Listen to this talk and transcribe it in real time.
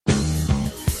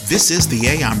This is The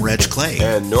Yay. I'm Reg Clay.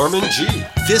 And Norman G.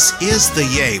 This is The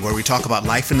Yay, where we talk about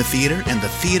life in the theater and the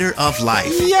theater of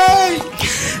life. Yay!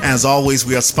 As always,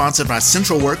 we are sponsored by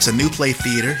Central Works, a new play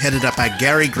theater headed up by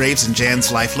Gary Graves and Jan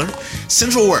Leifler.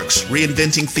 Central Works,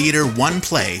 reinventing theater one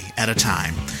play at a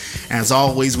time. As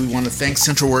always, we want to thank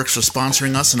Central Works for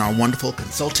sponsoring us and our wonderful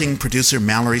consulting producer,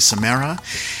 Mallory Samara.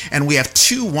 And we have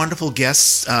two wonderful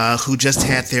guests who just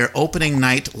had their opening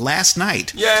night last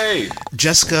night. Yay!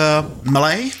 Jessica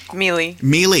Mele?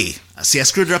 Mele. See, I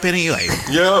screwed it up anyway.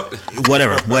 Yep.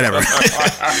 Whatever.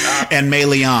 And Mei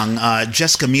Liang.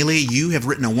 Jessica Mele, you have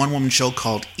written a one-woman show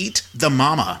called Eat the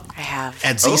Mama. I have.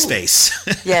 At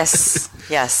Z-Space. Yes.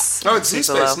 Oh, it's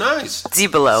Z-Space. Nice.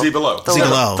 Z-Below. The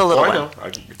little I one. know.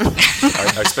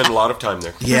 I spend a lot of time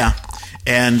there. Yeah.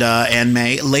 And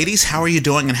May, ladies, how are you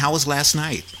doing and how was last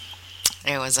night?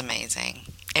 It was amazing.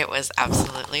 It was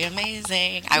absolutely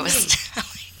amazing. I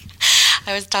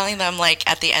was telling them, like,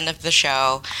 at the end of the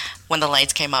show, when the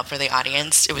lights came up for the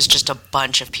audience, it was just a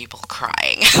bunch of people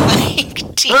crying.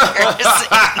 Like, tears.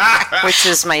 Which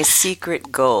is my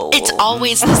secret goal. It's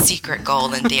always the secret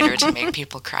goal in theater to make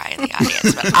people cry in the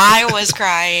audience. But I was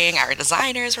crying. Our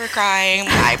designers were crying.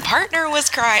 My partner was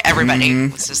crying. Everybody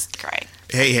was just crying.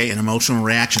 Hey, an emotional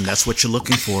reaction. That's what you're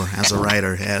looking for as a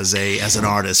writer, as an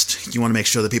artist. You want to make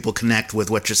sure that people connect with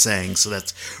what you're saying. So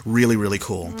that's really, really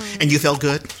cool. And you felt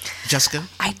good, Jessica?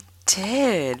 I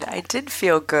did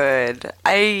feel good.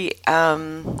 I'm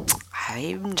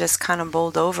just kind of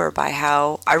bowled over by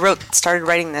how I started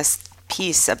writing this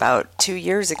piece about 2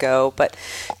 years ago, but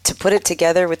to put it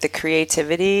together with the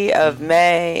creativity of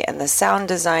May and the sound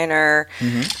designer,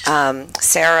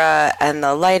 Sarah and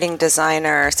the lighting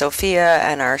designer, Sophia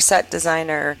and our set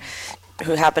designer,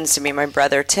 who happens to be my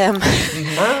brother Tim,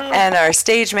 and our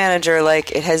stage manager,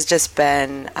 like, it has just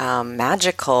been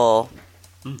magical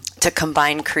to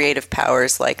combine creative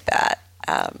powers like that.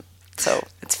 So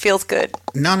it feels good.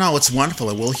 No, it's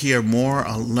wonderful. And we'll hear more,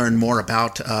 learn more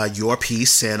about your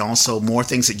piece and also more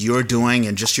things that you're doing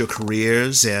and just your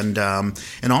careers and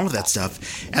all of that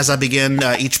stuff. As I begin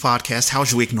each podcast,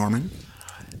 how's your week, Norman?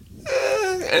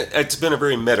 It's been a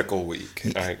very medical week.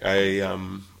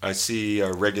 I see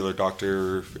a regular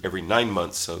doctor every 9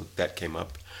 months, so that came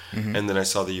up. And then I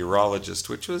saw the urologist,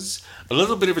 which was a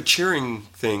little bit of a cheering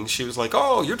thing. She was like,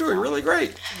 "Oh, you're doing really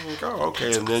great." I'm like, "Oh,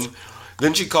 okay." And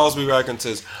then she calls me back and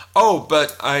says, "Oh,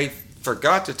 but I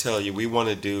forgot to tell you, we want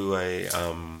to do a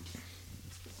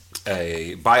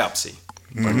biopsy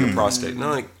on your prostate." And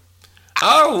I'm like,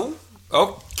 "Oh,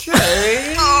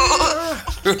 okay."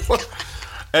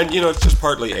 And, it's just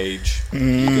partly age.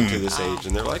 You get to this age,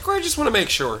 and they're like, "Well, I just want to make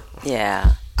sure."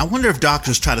 Yeah. I wonder if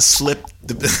doctors try to slip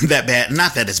that bad,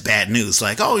 not that it's bad news,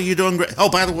 like, "Oh, you're doing great. Oh,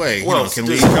 by the way, well, can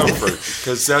discomfort,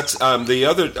 because that's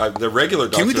the regular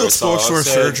doctor. Can we do exploratory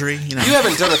surgery? You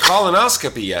haven't done a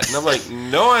colonoscopy yet, and I'm like,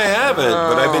 "No, I haven't,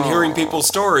 but I've been hearing people's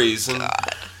stories, and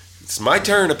it's my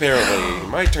turn apparently.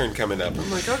 My turn coming up."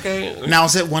 I'm like, "Okay." Now,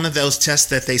 is it one of those tests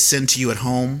that they send to you at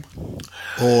home,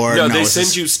 or no? They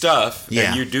send you stuff, Yeah.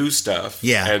 and you do stuff,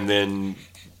 Yeah. and then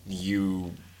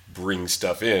you bring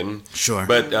stuff in. Sure.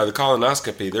 But the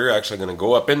colonoscopy, they're actually going to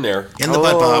go up in there. in the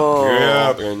butt pop?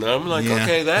 Yeah, and I'm like, Yeah.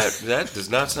 okay, that does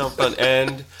not sound fun.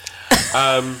 And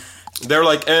they're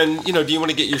like, and do you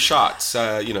want to get your shots?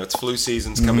 It's flu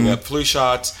season's coming up, flu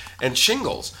shots and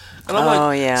shingles. And I'm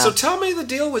like, yeah. So tell me the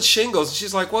deal with shingles. And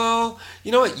she's like, well,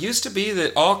 it used to be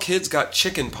that all kids got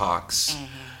chicken pox.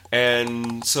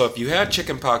 And so if you had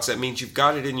chicken pox, that means you've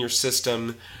got it in your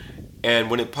system.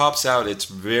 And when it pops out, it's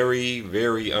very,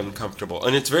 very uncomfortable.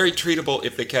 And it's very treatable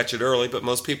if they catch it early, but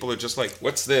most people are just like,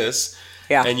 what's this?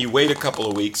 Yeah. And you wait a couple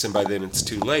of weeks, and by then it's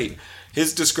too late.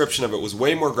 His description of it was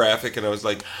way more graphic, and I was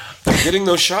like, I'm getting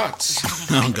those shots.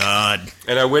 Oh, God.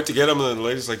 And I went to get them, and the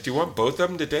lady's like, do you want both of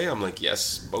them today? I'm like,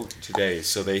 yes, both today.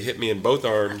 So they hit me in both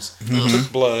arms,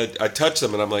 took blood. I touched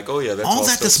them, and I'm like, oh, yeah, that's all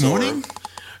that still this sore. morning?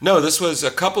 No, this was a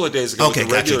couple of days ago Okay, with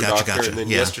the regular gotcha. doctor, and then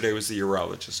yesterday was the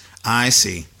urologist. I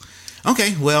see.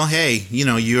 Okay, well, hey,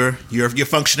 you're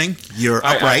functioning. You're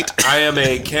upright. I am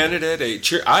a candidate.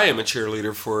 I am a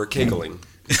cheerleader for kegling.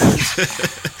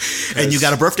 And you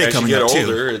got a birthday coming up, too. As you too.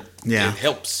 get older, it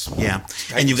helps. Yeah,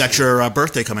 and you've got your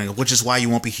birthday coming up, which is why you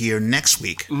won't be here next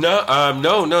week.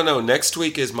 No. Next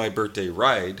week is my birthday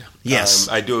ride. Yes,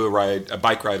 I do a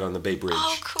bike ride on the Bay Bridge.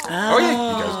 Oh, cool. Oh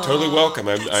yeah, you guys are totally welcome.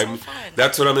 So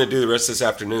that's what I'm going to do the rest of this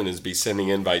afternoon is be sending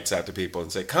invites out to people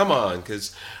and say, come on,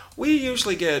 because we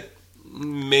usually get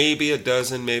maybe a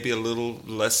dozen, maybe a little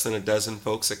less than a dozen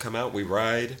folks that come out. We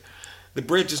ride. The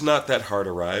bridge is not that hard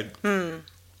a ride.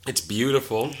 It's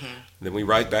beautiful. Then we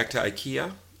ride back to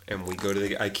IKEA, and we go to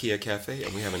the IKEA cafe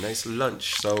and we have a nice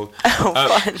lunch. So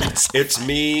fun. it's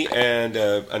me and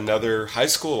another high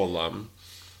school alum.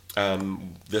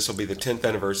 This will be the 10th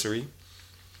anniversary.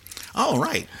 Oh,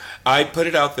 right. I put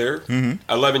it out there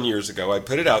 11 years ago. I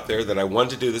put it out there that I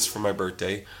wanted to do this for my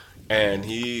birthday, and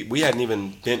we hadn't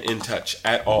even been in touch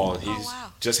at all. And he's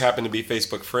just happened to be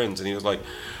Facebook friends, and he was like,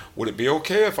 "Would it be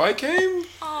okay if I came?"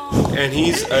 And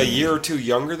he's a year or two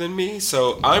younger than me,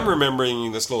 so I'm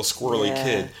remembering this little squirrely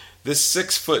kid. This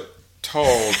 6 foot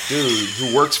tall dude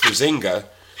who works for Zynga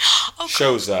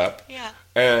shows up,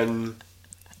 and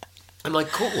I'm like,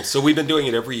 cool. So we've been doing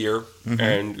it every year,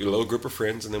 and a little group of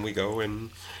friends, and then we go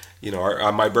and,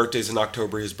 my birthday's in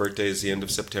October. His birthday is the end of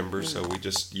September, so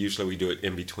usually we do it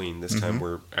in between. This time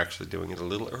we're actually doing it a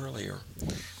little earlier.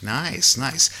 Nice.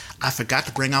 I forgot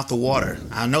to bring out the water.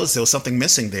 I noticed there was something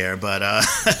missing there, but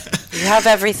you have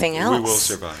everything else. We will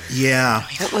survive. Yeah.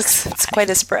 It's quite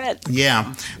a spread.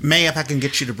 Yeah. May, if I can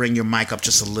get you to bring your mic up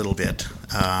just a little bit.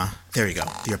 There you go.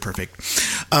 You're perfect.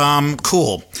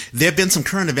 Cool. There have been some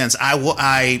current events.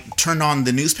 I turned on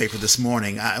the newspaper this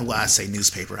morning. I say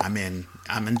newspaper. I'm in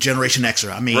Generation Xer.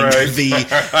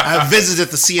 I visited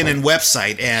the CNN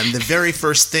website, and the very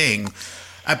first thing,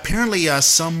 apparently there's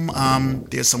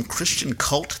some Christian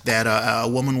cult that a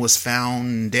woman was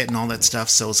found dead and all that stuff.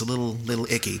 So it's a little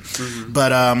icky.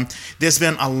 But there's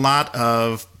been a lot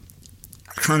of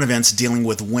current events dealing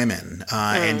with women,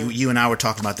 and you and I were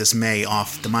talking about this, May,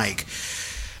 off the mic.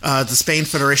 The Spain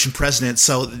Federation president.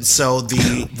 So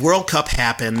the World Cup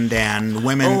happened, and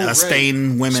women,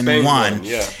 Spain won.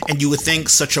 Yeah. And you would think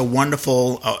such a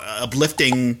wonderful,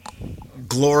 uplifting,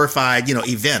 glorified,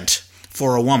 event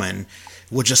for a woman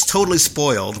was just totally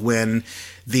spoiled when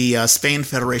the Spain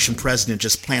Federation president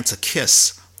just plants a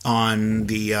kiss on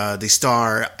the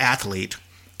star athlete,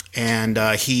 and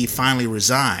he finally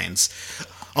resigns.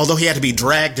 Although he had to be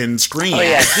dragged and screamed. Oh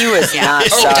yeah, he was not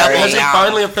sorry. Has he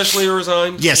finally officially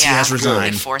resigned? Yes, he has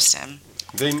resigned. They forced him.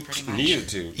 They needed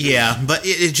to. Yeah, but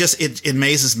it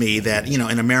amazes me that,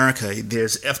 in America, there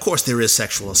is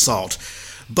sexual assault,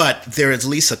 but there is at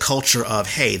least a culture of,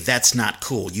 hey, that's not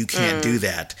cool. You can't do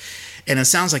that. And it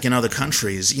sounds like in other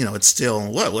countries, it's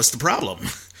still, what's the problem?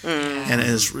 And it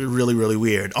is really, really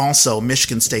weird. Also,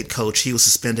 Michigan State coach, he was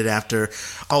suspended after,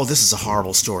 this is a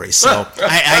horrible story. So I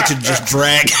had to just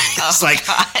drag. It's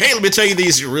hey, let me tell you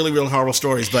these really, really horrible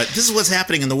stories. But this is what's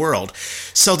happening in the world.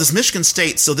 So this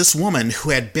this woman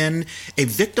who had been a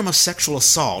victim of sexual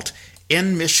assault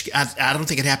in Michigan, I don't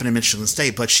think it happened in Michigan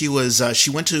State, but she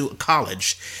went to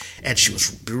college and she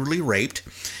was brutally raped.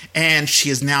 And she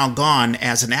has now gone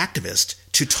as an activist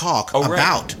to talk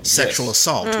about sexual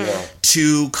assault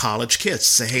to college kids.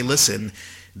 Say, hey, listen,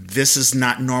 this is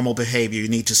not normal behavior. You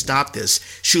need to stop this.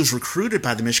 She was recruited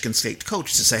by the Michigan State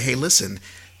coach to say, hey, listen,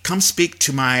 come speak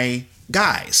to my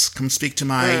guys. Come speak to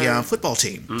my football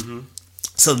team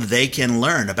so that they can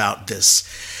learn about this.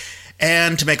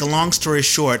 And to make a long story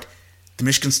short, the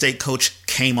Michigan State coach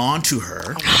came on to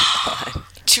her.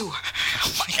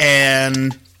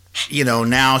 And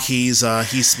now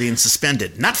he's being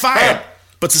suspended. Not fired,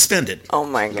 but suspended. Oh,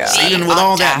 my God. So even with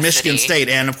all that, Michigan State,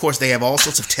 and of course they have all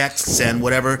sorts of texts and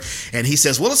whatever, and he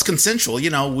says, well, it's consensual.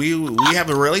 We have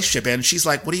a relationship. And she's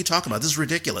like, what are you talking about? This is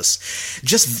ridiculous.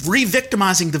 Just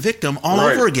re-victimizing the victim all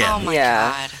over again. Oh, my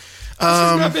God. This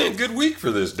has not been a good week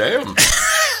for this, damn.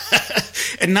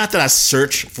 And not that I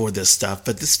search for this stuff,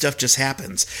 but this stuff just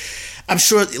happens. I'm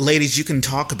sure, ladies, you can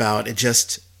talk about it,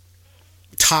 just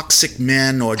toxic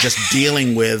men or just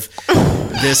dealing with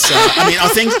this. Let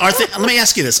me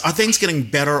ask you this. Are things getting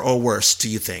better or worse, do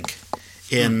you think,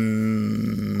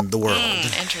 in the world?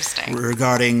 Interesting.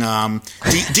 Regarding,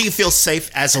 do you feel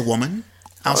safe as a woman?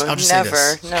 I'll just say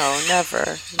this. No,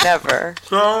 never.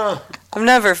 I've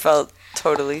never felt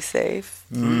totally safe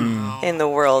in the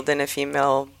world in a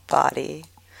female body.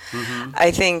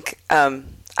 I think I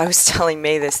was telling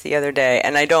May this the other day,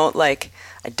 and I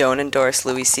don't endorse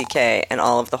Louis C.K. and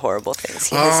all of the horrible things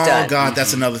he has done. Oh, God,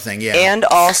 that's another thing, yeah. And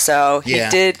also, he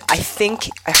did, I think,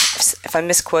 if I'm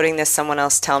misquoting this, someone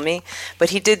else tell me,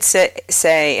 but he did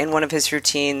say in one of his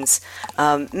routines,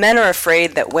 men are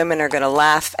afraid that women are going to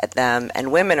laugh at them,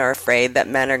 and women are afraid that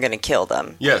men are going to kill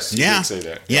them. Yes, he did say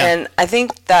that. Yeah. And I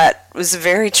think that was a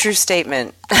very true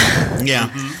statement.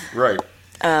 Yeah. Right.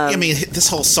 This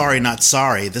whole Sorry Not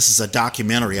Sorry, this is a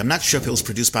documentary. I'm not sure if it was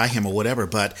produced by him or whatever,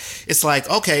 but it's like,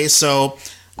 okay, so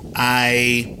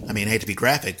I hate to be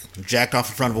graphic, jacked off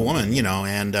in front of a woman,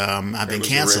 and I've been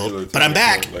canceled, but I'm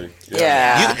back.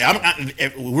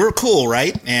 We're cool,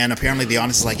 right? And apparently the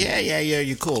audience is like, yeah,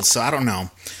 you're cool. So I don't know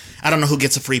who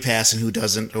gets a free pass and who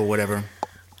doesn't or whatever.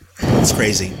 It's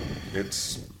crazy.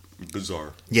 It's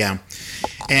bizarre. Yeah.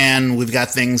 And we've got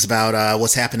things about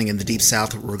what's happening in the Deep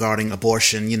South regarding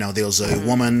abortion. You know, there was a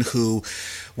woman who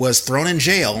was thrown in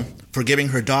jail for giving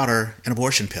her daughter an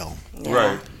abortion pill.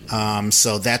 Yeah. Right.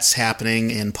 So that's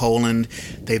happening in Poland.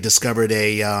 They've discovered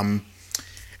a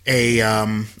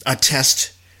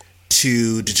test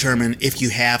to determine if you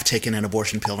have taken an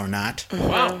abortion pill or not.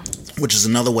 Wow. Which is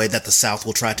another way that the South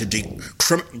will try to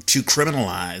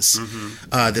criminalize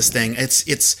this thing.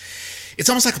 It's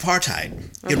almost like apartheid.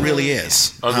 It really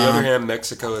is. On the other hand,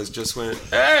 Mexico has just went,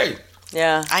 hey,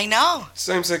 Yeah. I know.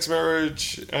 same-sex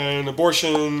marriage and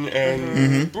abortion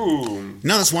and boom.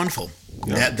 No, that's wonderful.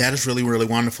 Yeah. That is really, really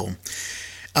wonderful.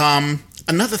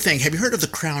 Another thing, have you heard of the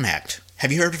Crown Act?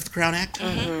 Have you heard of the Crown Act?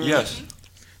 Yes.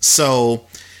 So,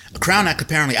 the Crown Act,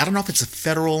 apparently, I don't know if it's a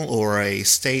federal or a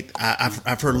state.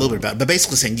 I've heard a little bit about it, but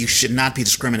basically saying you should not be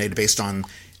discriminated based on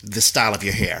the style of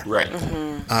your hair. Right.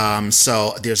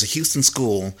 So there's a Houston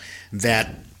school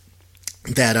that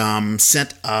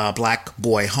sent a black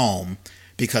boy home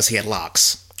because he had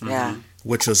locks, Yeah.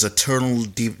 which was a total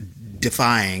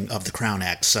defying of the Crown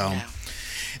Act. So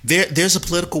there's a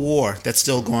political war that's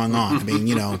still going on. I mean,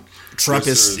 you know, Trump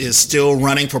is still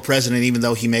running for president, even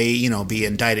though he may, you know, be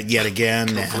indicted yet again.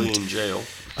 Hopefully in jail.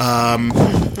 How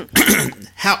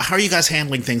are you guys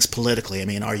handling things politically? I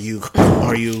mean, are you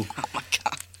Oh my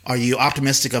God. are you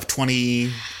optimistic of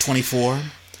 2024?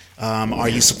 Are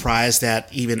you surprised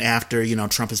that even after, you know,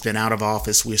 Trump has been out of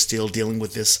office, we're still dealing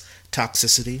with this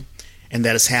toxicity, and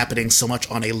that it's happening so much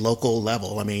on a local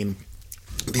level? I mean,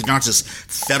 these aren't just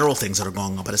federal things that are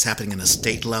going on, but it's happening in a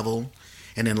state level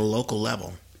and in a local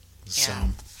level. So,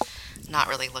 Not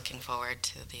really looking forward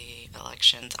to the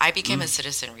elections. I became a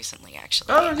citizen recently, actually.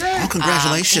 Oh, yeah. oh,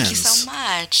 congratulations! Thank you so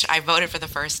much. I voted for the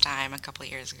first time a couple of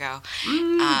years ago.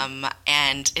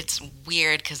 And it's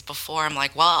weird because before I'm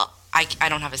like, well, I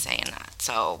don't have a say in that.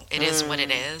 So it is what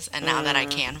it is. And now that I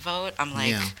can vote, I'm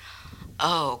like,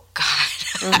 oh, God.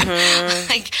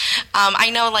 Like, I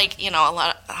know, like, you know, a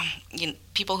lot of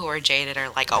people who are jaded are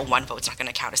like, oh, one vote's not going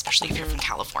to count, especially if you're from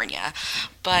California.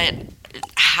 But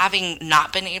having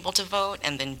not been able to vote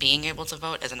and then being able to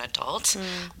vote as an adult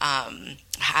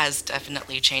has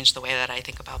definitely changed the way that I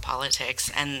think about politics.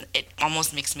 And it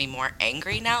almost makes me more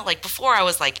angry now. Like, before I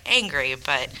was, like, angry,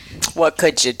 but What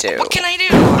could you do? what can I do?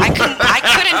 I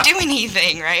couldn't do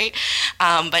anything, right?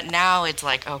 But now it's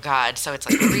like, oh God. So it's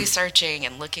like researching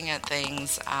and looking at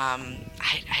things. I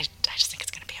just think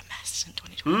it's going to be a mess in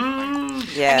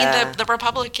 2024. Yeah. I mean, the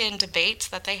Republican debates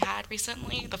that they had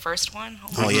recently, the first one.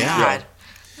 Oh, my yeah. God.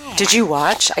 Did you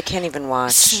watch? I can't even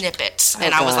watch. Snippets.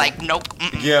 And I was God. like, nope.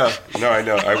 Yeah. No, I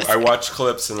know. I watched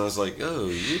clips and I was like, oh,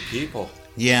 you people.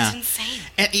 Yeah. It's insane.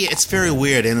 And it's very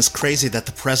weird, and it's crazy that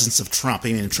the presence of Trump,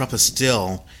 I mean, Trump is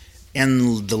still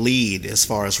in the lead as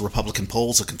far as Republican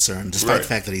polls are concerned, despite the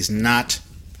fact that he's not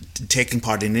taking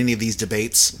part in any of these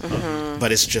debates,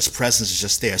 but it's just presence is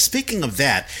just there. Speaking of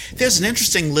that, there's an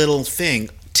interesting little thing.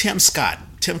 Tim Scott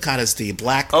is the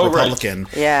black Republican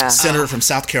senator from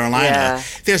South Carolina. Yeah.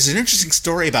 There's an interesting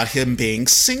story about him being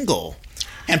single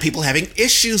and people having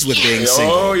issues with being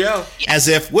single. Oh, yeah. As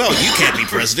if, well, you can't be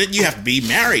president. You have to be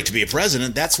married to be a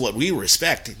president. That's what we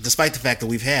respect, despite the fact that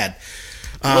we've had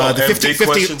the 50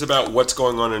 questions about what's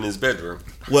going on in his bedroom.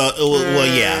 Well,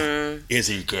 yeah. Is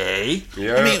he gay?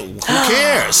 Yeah. I mean, who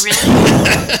cares?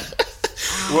 Really?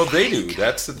 Well, they do.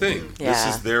 That's the thing. Yeah.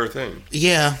 This is their thing.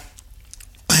 Yeah.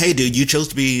 Hey, dude, you chose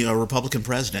to be a Republican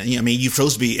president. I mean, you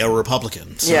chose to be a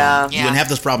Republican. So Yeah. You wouldn't have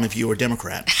this problem if you were a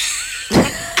Democrat.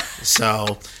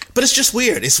 So, but it's just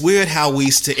weird. It's weird how in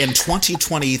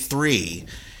 2023,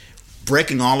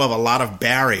 breaking a lot of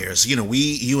barriers. You know,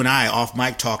 you and I off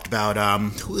mic talked about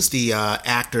who is the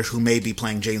actor who may be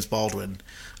playing James Baldwin.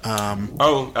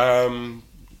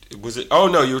 Was it? Oh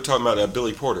no, you were talking about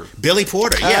Billy Porter. Billy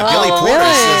Porter, yeah, Oh, Billy Porter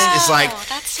really? is like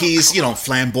that's so he's cool.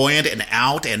 flamboyant and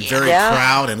out and very Yeah.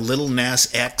 proud and Little Nas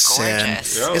X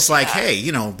Gorgeous. and it's like, hey,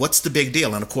 what's the big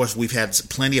deal? And of course, we've had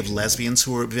plenty of lesbians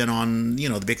who have been on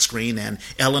the big screen, and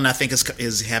Ellen, I think,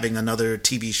 is having another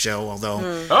TV show, although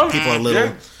people are a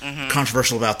little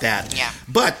controversial about that. Yeah.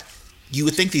 But you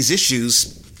would think these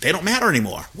issues they don't matter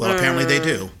ananymore. Well, apparently they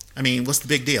do. I mean, what's the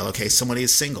big deal? Okay, somebody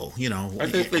is single, I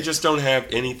think they just don't have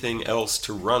anything else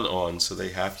to run on, so they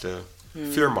have to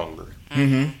fearmonger.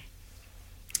 Mm-hmm.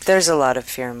 There's a lot of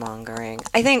fear mongering.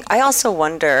 I also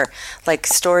wonder, like,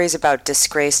 stories about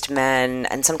disgraced men,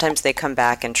 and sometimes they come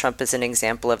back, and Trump is an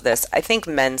example of this. I think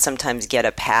men sometimes get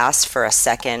a pass for a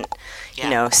second,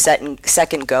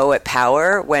 second go at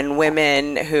power, when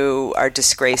women who are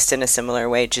disgraced in a similar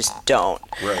way just don't.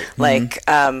 Right.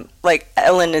 Like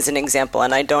Ellen is an example,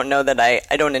 and I don't know that I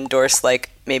don't endorse,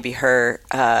 like, maybe her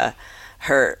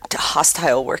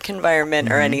hostile work environment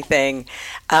or anything.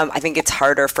 I think it's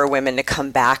harder for women to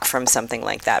come back from something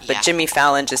like that. But Jimmy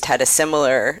Fallon just had a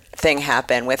similar thing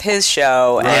happen with his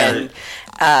show. Right. And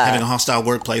having a hostile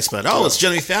workplace, but it's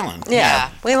Jimmy Fallon. Yeah,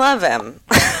 we love him.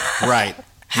 Right.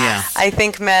 Yeah. I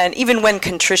think men, even when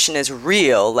contrition is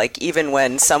real, like even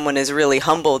when someone is really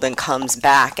humbled and comes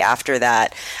back after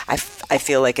that, I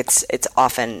feel like it's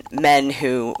often men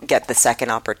who get the second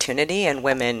opportunity and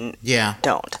women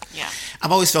don't. Yeah.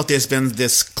 I've always felt there's been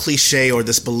this cliche or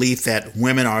this belief that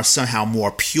women are somehow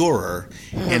more purer,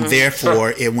 and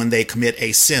therefore when they commit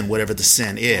a sin, whatever the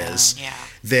sin is,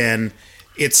 then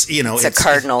it's it's a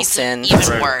cardinal sin.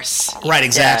 Even worse. Right,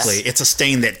 exactly. Yes. It's a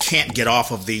stain that can't get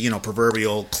off of the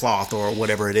proverbial cloth or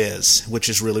whatever it is, which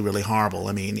is really, really horrible.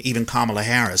 I mean, even Kamala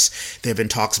Harris, there have been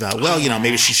talks about,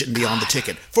 maybe she shouldn't be on the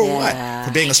ticket. For what?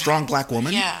 For being a strong black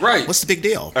woman? Yeah. Right. What's the big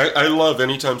deal? I love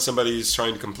anytime somebody's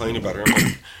trying to complain about her. I'm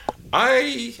like,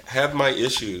 I have my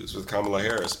issues with Kamala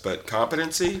Harris, but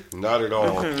competency, not at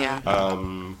all.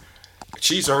 Yeah.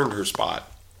 She's earned her spot.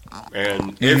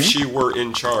 And if she were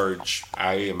in charge,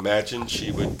 I imagine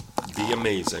she would be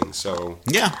amazing. So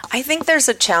I think there's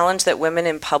a challenge that women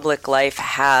in public life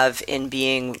have in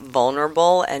being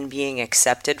vulnerable and being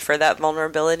accepted for that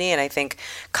vulnerability. And I think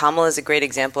Kamala is a great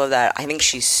example of that. I think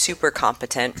she's super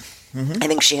competent. I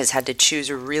think she has had to choose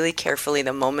really carefully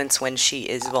the moments when she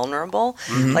is vulnerable,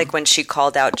 like when she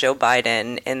called out Joe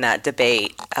Biden in that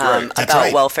debate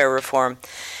about welfare reform.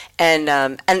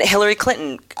 And Hillary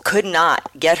Clinton could not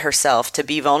get herself to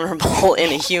be vulnerable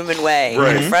in a human way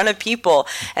in front of people.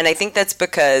 And I think that's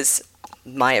because,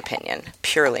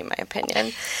 purely my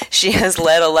opinion, she has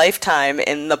led a lifetime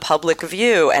in the public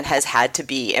view and has had to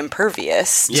be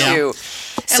impervious to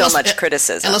so much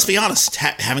criticism. And let's be honest,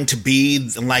 having to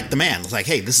be like the man. It's like,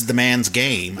 hey, this is the man's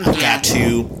game. I've got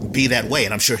to be that way.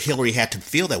 And I'm sure Hillary had to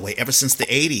feel that way ever since the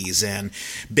 80s and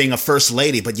being a first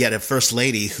lady, but yet a first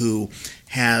lady who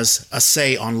has a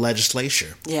say on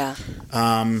legislature. Yeah.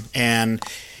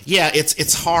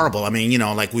 It's horrible. I mean,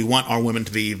 like we want our women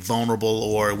to be vulnerable,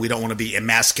 or we don't want to be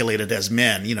emasculated as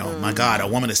men. My God, a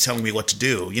woman is telling me what to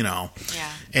do, Yeah.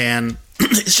 And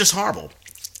it's just horrible.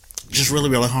 Just really,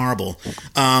 really horrible.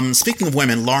 Speaking of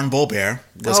women, Lauren Boebert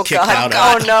was kicked out.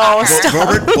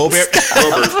 Robert Boebert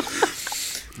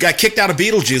got kicked out of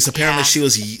Beetlejuice. Apparently, she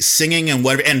was singing and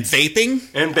whatever, and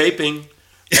vaping.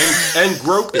 And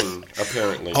groping,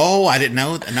 apparently. Oh, I didn't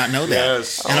not know that.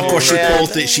 Yes. And of course,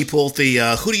 she pulled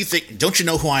the. Who do you think? Don't you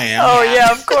know who I am? Oh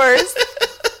yeah, of course.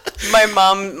 My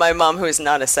mom, who is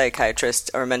not a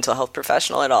psychiatrist or a mental health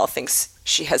professional at all, thinks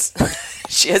she has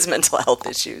mental health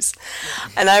issues.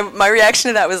 And my reaction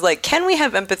to that was like, can we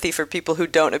have empathy for people who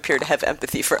don't appear to have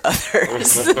empathy for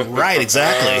others? Right,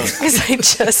 exactly. Because I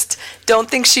just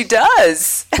don't think she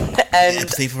does. And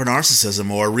empathy for narcissism,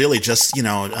 or really just,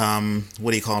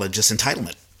 what do you call it? Just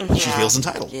entitlement. She feels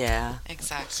entitled. Yeah.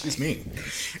 Exactly. Excuse me.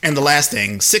 And the last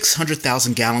thing,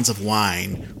 600,000 gallons of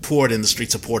wine poured in the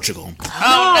streets of Portugal.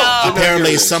 Oh, no.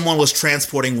 Apparently, someone was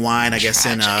transporting wine, I guess,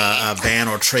 in a van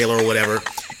or trailer or whatever,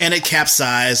 and it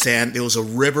capsized, and it was a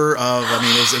river of,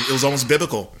 it was almost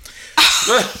biblical.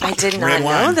 I did not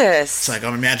know this. It's like,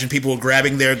 I imagine people were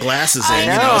grabbing their glasses I and,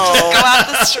 know. Go out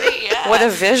the street, yeah. What a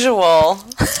visual.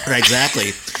 Right,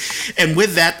 exactly. And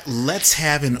with that, let's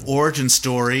have an origin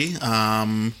story.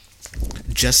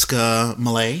 Jessica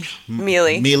Mele.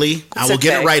 Mele. I will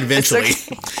get it right eventually.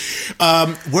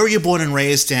 Okay. Where were you born and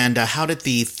raised, and how did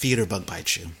the theater bug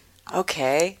bite you?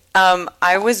 Okay.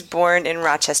 I was born in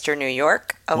Rochester, New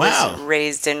York. I was Wow.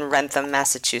 raised in Wrentham,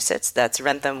 Massachusetts. That's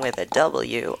Wrentham with a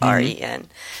W, R-E-N.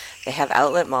 They have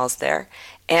outlet malls there.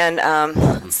 And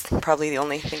it's probably the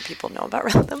only thing people know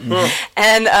about Wrentham.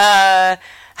 And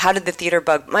how did the theater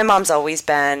bug? My mom's always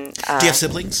been... Do you have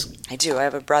siblings? I do. I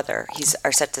have a brother. He's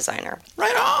our set designer.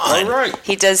 Right on. All right.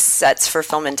 He does sets for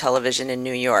film and television in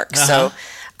New York. So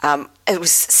it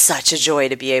was such a joy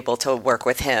to be able to work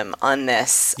with him on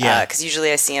this. Yeah. Because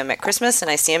usually I see him at Christmas and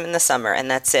I see him in the summer,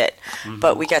 and that's it.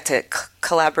 But we got to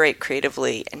collaborate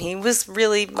creatively. And he was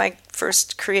really my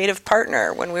first creative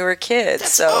partner when we were kids.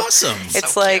 That's so awesome.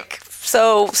 It's So like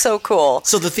so cool.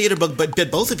 So the theater bug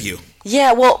bit both of you.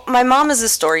 Yeah, well, my mom is a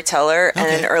storyteller and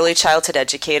an early childhood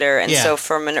educator. And Yeah. so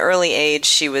from an early age,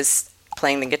 she was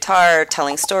playing the guitar,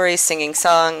 telling stories, singing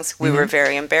songs. We were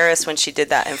very embarrassed when she did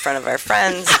that in front of our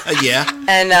friends. Yeah.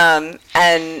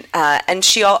 And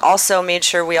she also made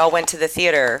sure we all went to the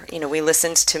theater. We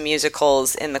listened to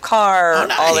musicals in the car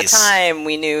all the nice. time.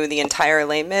 We knew the entire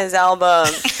Les Mis album.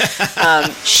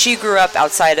 She grew up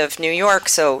outside of New York,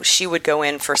 so she would go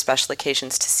in for special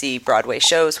occasions to see Broadway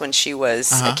shows when she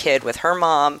was a kid with her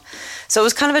mom. So it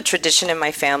was kind of a tradition in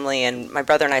my family, and my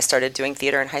brother and I started doing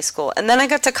theater in high school. And then I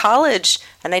got to college,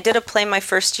 and I did a play my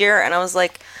first year, and I was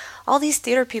like, all these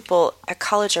theater people at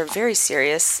college are very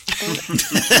serious.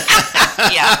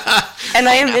 Yeah. And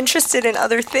I am interested in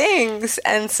other things.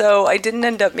 And so I didn't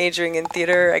end up majoring in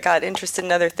theater. I got interested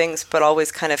in other things, but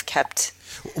always kind of kept...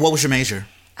 What was your major?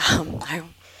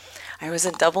 I was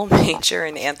a double major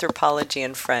in anthropology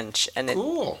and French, and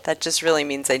Cool. that just really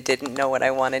means I didn't know what I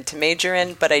wanted to major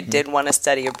in, but I did want to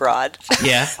study abroad.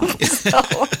 Yeah.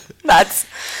 So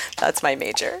that's my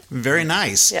major. Very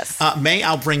nice. Yes. May,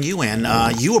 I'll bring you in.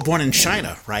 You were born in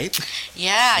China, right?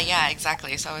 Yeah,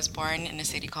 exactly. So I was born in a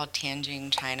city called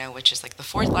Tianjin, China, which is like the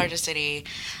fourth largest city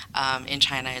in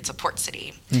China. It's a port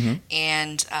city.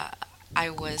 And I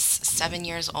was 7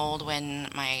 years old when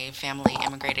my family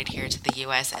immigrated here to the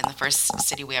U.S., and the first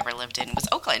city we ever lived in was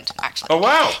Oakland, actually. Oh,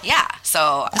 wow. Yeah,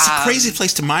 so... That's a crazy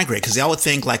place to migrate, because I would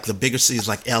think like the bigger cities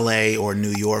like L.A. or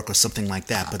New York or something like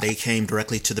that, but they came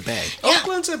directly to the Bay. Yeah.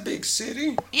 Oakland's a big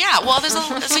city. Yeah, well, there's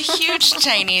a huge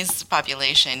Chinese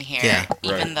population here, Yeah,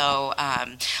 even though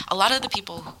a lot of the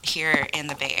people here in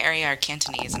the Bay Area are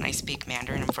Cantonese, and I speak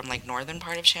Mandarin. I'm from like northern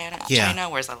part of China,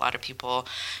 whereas a lot of people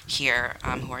here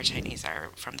who are Chinese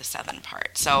are from the southern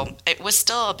part. So it was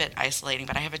still a bit isolating,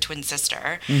 but I have a twin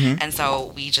sister, and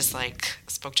so we just like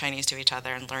spoke Chinese to each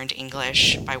other and learned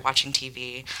English by watching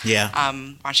TV. Yeah.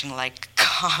 Watching like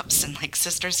Cops and like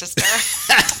Sister.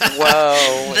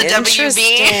 Whoa. The WB.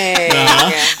 The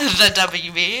Yeah.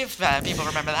 WB, if people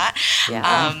remember that.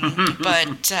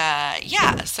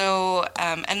 Yeah. So,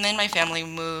 and then my family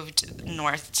moved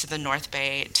north to the North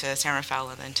Bay, to San Rafael,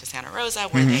 and then to Santa Rosa,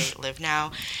 where they live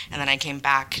now. And then I came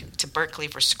back to Berkeley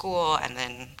for school, and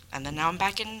then now I'm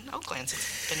back in Oakland. So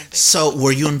it's been a big... So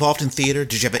were you involved in theater?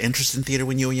 Did you have an interest in theater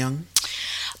when you were young?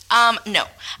 No.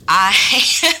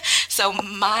 So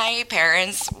my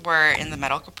parents were in the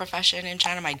medical profession in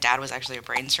China. My dad was actually a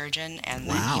brain surgeon, and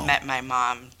then he met my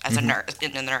mom as a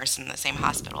nurse in the same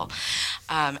hospital.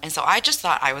 And so I just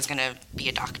thought I was going to be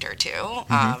a doctor too.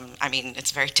 I mean,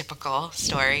 it's a very typical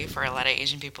story for a lot of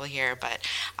Asian people here, but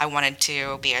I wanted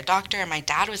to be a doctor, and my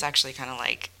dad was actually kind of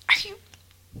like, are you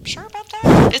sure about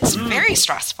that? It's very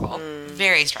stressful.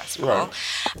 Very stressful. Right.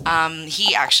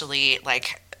 He actually,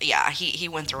 like... Yeah, he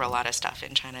went through a lot of stuff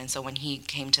in China, and so when he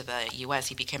came to the U.S.,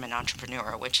 he became an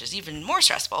entrepreneur, which is even more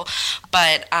stressful.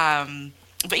 But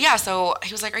yeah, so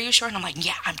he was like, "Are you sure?" And I'm like,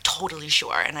 "Yeah, I'm totally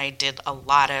sure." And I did a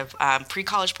lot of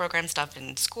pre-college program stuff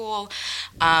in school.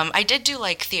 I did do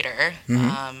like theater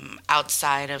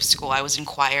outside of school. I was in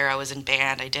choir, I was in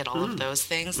band, I did all of those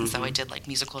things, and so I did like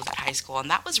musicals at high school, and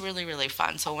that was really, really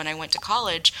fun. So when I went to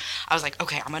college, I was like,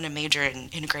 okay, I'm going to major in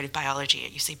integrative biology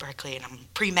at UC Berkeley, and I'm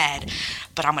pre-med,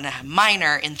 but I'm going to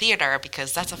minor in theater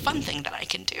because that's a fun thing that I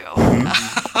can do.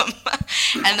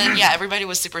 And then, yeah, everybody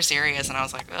was super serious, and I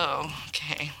was like, oh,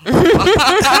 okay. Wow.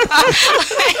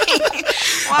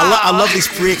 I love these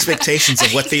pre-expectations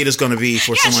of what theater's going to be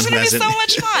for someone who hasn't. It's going to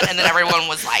be so much fun. And then everyone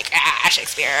was like,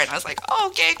 Shakespeare. And I was like, oh,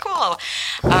 okay, cool.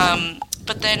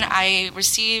 But then I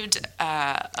received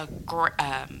a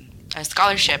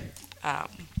scholarship,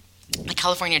 the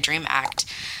California Dream Act,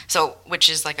 which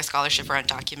is like a scholarship for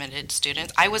undocumented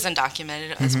students. I was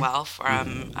undocumented as well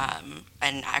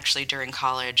and actually during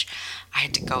college, I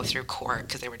had to go through court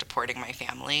because they were deporting my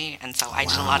family, and so I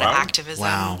did a lot of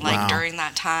activism during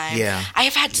that time. Yeah. I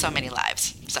have had so many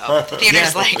lives, so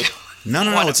theater's like... No,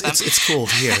 it's cool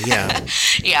to hear, yeah.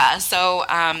 Yeah, so,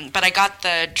 but I got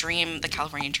the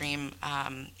California Dream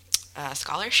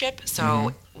scholarship,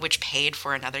 which paid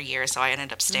for another year, so I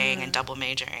ended up staying and double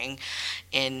majoring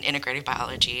in integrative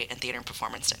biology and theater and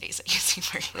performance studies at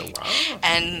UC Berkeley. Oh, wow.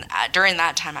 And during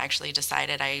that time, I actually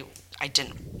decided I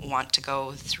didn't want to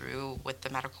go through with the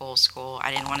medical school.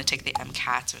 I didn't want to take the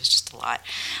MCATs. It was just a lot.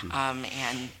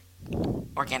 And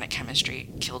organic chemistry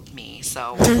killed me,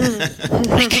 so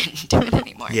I couldn't do it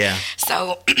anymore. Yeah.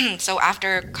 So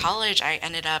after college, I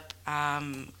ended up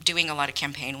doing a lot of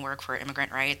campaign work for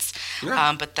immigrant rights.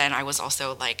 Yeah. But then I was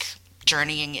also like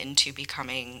journeying into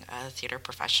becoming a theater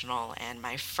professional, and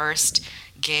my first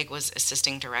gig was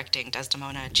assisting directing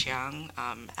Desdemona Chiang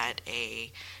at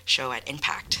a show at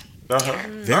Impact.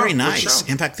 Very nice.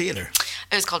 Impact Theater.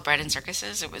 It was called Bread and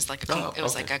Circuses. It was like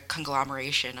like a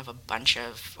conglomeration of a bunch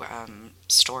of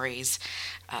stories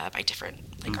by different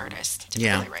artists,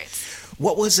 different playwrights.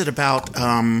 What was it about?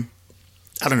 I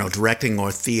don't know, directing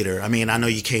or theater. I mean, I know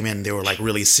you came in, they were like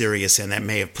really serious, and that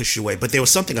may have pushed you away. But there was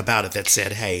something about it that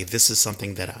said, "Hey, this is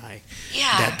something that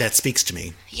that speaks to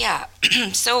me." Yeah.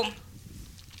 So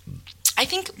I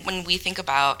think when we think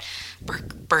about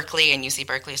Berkeley and UC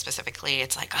Berkeley specifically,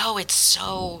 it's like, oh, it's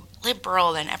so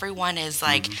liberal and everyone is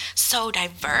like so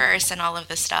diverse and all of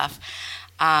this stuff.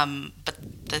 But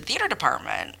the theater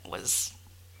department was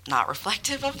not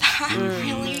reflective of that,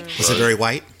 really. Was it very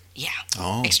white? Yeah,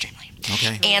 extremely.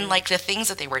 Okay. And like the things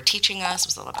that they were teaching us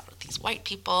was all about these white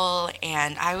people,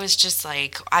 and I was just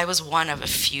like, I was one of a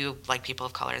few like people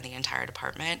of color in the entire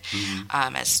department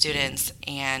as students,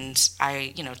 and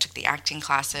I, took the acting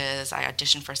classes. I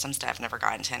auditioned for some stuff, never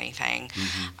got into anything,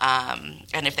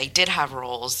 and if they did have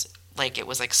roles, like it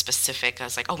was like specific. I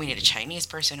was like, oh, we need a Chinese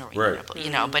person, or we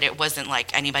need a, but it wasn't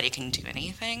like anybody can do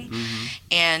anything,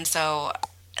 and so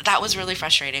that was really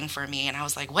frustrating for me. And I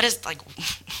was like, what is like,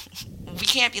 we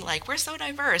can't be like, we're so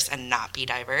diverse and not be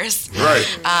diverse.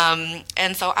 Right.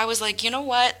 And so I was like, you know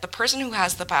what? The person who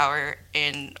has the power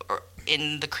in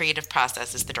the creative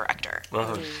process is the director.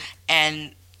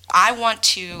 And I want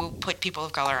to put people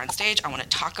of color on stage. I want to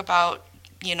talk about,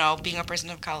 being a person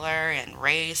of color and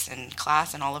race and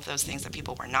class and all of those things that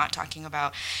people were not talking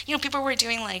about. People were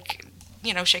doing like,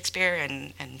 Shakespeare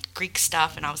and Greek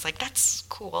stuff, and I was like, that's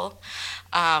cool.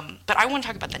 But I want to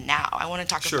talk about the now. I want to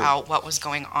talk about what was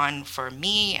going on for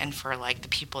me and for like the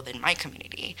people in my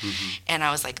community. And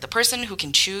I was like, the person who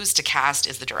can choose to cast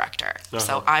is the director.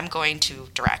 So I'm going to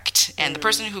direct. And the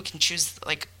person who can choose,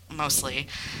 like, mostly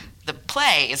the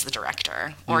play is the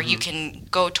director. Or you can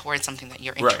go towards something that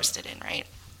you're interested in, right?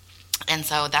 And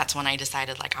so that's when I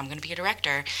decided, like, I'm going to be a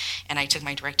director. And I took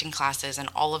my directing classes, and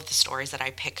all of the stories that I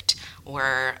picked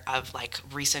were of, like,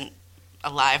 recent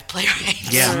alive playwrights.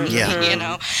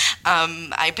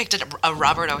 I picked a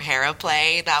Robert O'Hara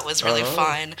play that was really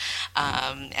fun,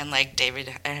 and, like,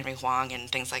 David Henry Hwang and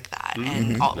things like that.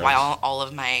 And while all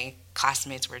of my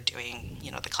classmates were doing,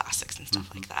 the classics and stuff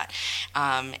like that.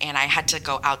 And I had to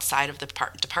go outside of the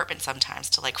department sometimes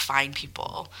to like find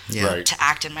people to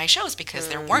act in my shows because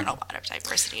there weren't a lot of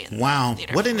diversity in the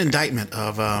theater. What an indictment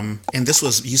of, and this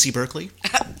was UC Berkeley?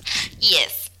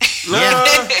 Yes.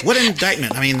 Yeah. What an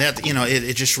indictment. I mean, that,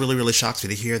 it just really, really shocks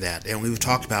me to hear that. And we've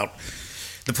talked about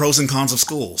the pros and cons of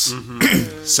schools.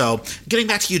 So getting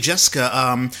back to you,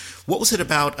 Jessica, what was it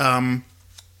about,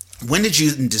 when did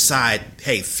you decide,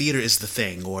 hey, theater is the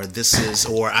thing, or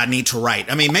I need to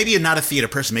write? I mean, maybe you're not a theater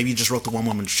person. Maybe you just wrote the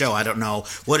one-woman show. I don't know.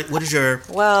 What is your...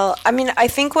 Well, I mean, I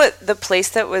think the place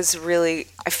that was really...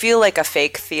 I feel like a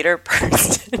fake theater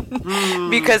person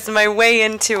because my way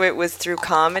into it was through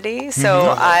comedy.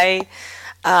 So I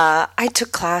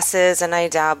took classes and I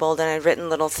dabbled and I'd written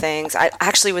little things. I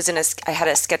actually was I had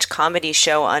a sketch comedy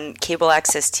show on cable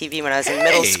access TV when I was in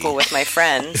middle school with my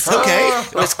friends.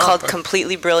 It was called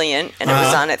Completely Brilliant, and it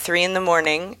was on at 3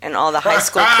 a.m, and all the high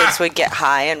school kids would get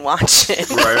high and watch it.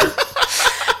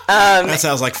 That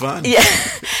sounds like fun. Yeah,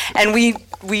 and we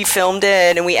filmed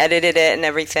it and we edited it and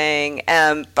everything.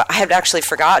 But I had actually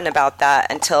forgotten about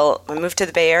that until I moved to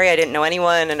the Bay Area. I didn't know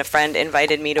anyone, and a friend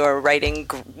invited me to a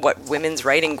women's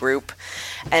writing group,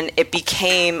 and it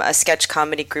became a sketch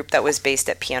comedy group that was based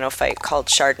at Piano Fight called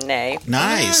Chardonnay.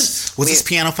 Nice. Was this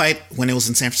Piano Fight when it was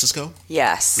in San Francisco?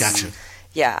 Yes. Gotcha.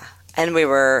 Yeah, and we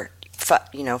were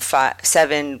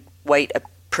 7 white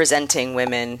presenting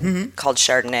women called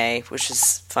Chardonnay, which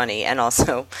is funny, and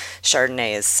also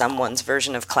Chardonnay is someone's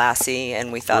version of classy,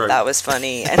 and we thought that was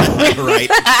funny. And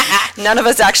none of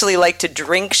us actually like to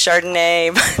drink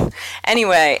Chardonnay, but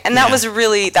anyway, and that was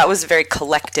a very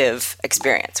collective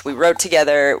experience. We wrote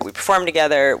together, we performed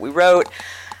together, we wrote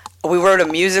a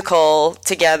musical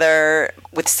together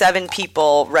with 7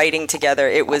 people writing together.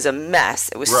 It was a mess.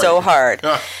 It was so hard.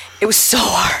 It was so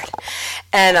hard.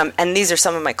 And these are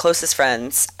some of my closest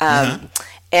friends. And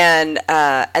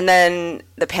then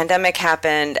the pandemic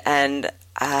happened, and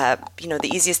the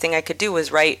easiest thing I could do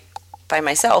was write by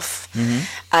myself.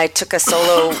 I took a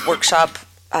solo workshop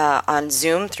on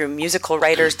Zoom through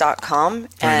musicalwriters.com,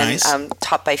 and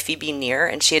taught by Phoebe Neer,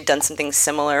 and she had done something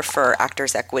similar for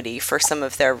Actors Equity for some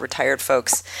of their retired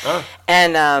folks.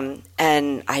 And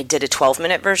I did a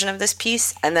 12-minute version of this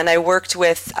piece, and then I worked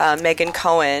with Megan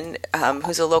Cohen,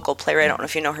 who's a local playwright. I don't know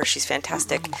if you know her. She's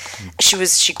fantastic.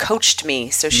 She coached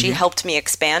me, so she helped me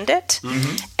expand it,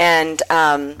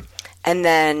 and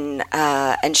then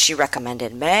she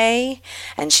recommended May,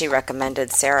 and she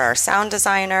recommended Sarah, our sound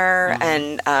designer,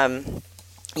 and I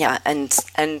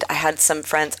had some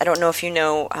friends. I don't know if you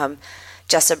know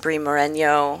Jessa Brie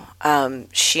Moreno.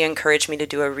 She encouraged me to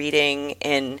do a reading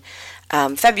in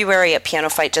February at Piano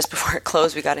Fight just before it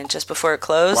closed. We got in just before it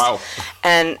closed. Wow.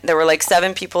 And there were like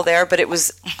 7 people there, but it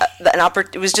was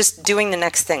it was just doing the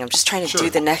next thing. I'm just trying to do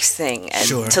the next thing, and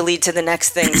to lead to the next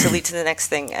thing, to lead to the next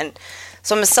thing. And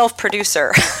so I'm a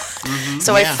self-producer.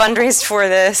 So I fundraised for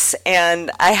this,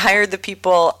 and I hired the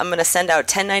people. I'm going to send out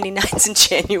 1099s in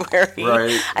January.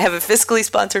 Right. I have a fiscally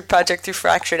sponsored project through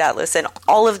Fractured Atlas, and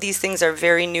all of these things are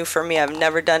very new for me. I've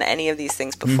never done any of these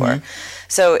things before.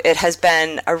 So it has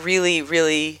been a really,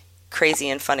 really crazy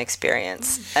and fun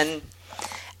experience.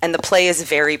 And the play is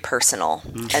very personal,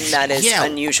 and that is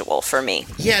unusual for me.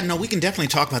 Yeah, no, we can definitely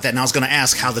talk about that. And I was going to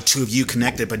ask how the two of you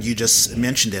connected, but you just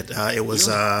mentioned it. It was...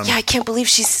 Yeah, I can't believe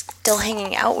she's still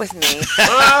hanging out with me.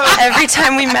 Every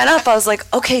time we met up, I was like,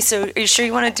 okay, so are you sure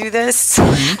you want to do this?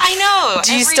 I know.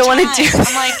 Do you still want to do this?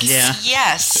 I'm like,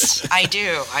 yes, I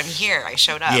do. I'm here. I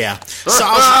showed up. Yeah. So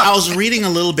I was reading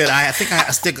a little bit. I think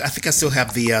I still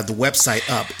have the website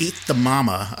up. Eat the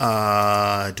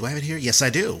Mama. Do I have it here? Yes,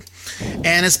 I do.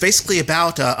 And it's basically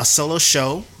about a solo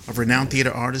show of renowned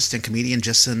theater artist and comedian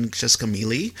Jessica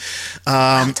Mele.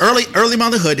 Early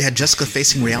motherhood had Jessica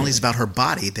facing realities about her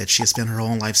body that she has spent her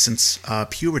whole life since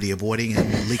puberty avoiding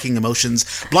and leaking emotions.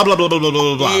 Blah blah blah blah blah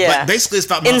blah blah. Yeah. But basically, it's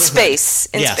about motherhood. Space.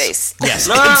 Yes. Space. Yes.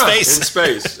 In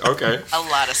space. Okay. A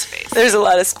lot of space. There's a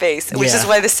lot of space, which is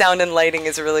why the sound and lighting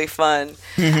is really fun.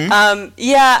 I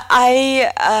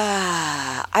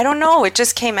don't know. It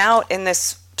just came out in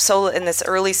this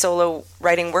early solo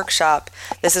writing workshop.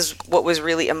 This is what was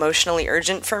really emotionally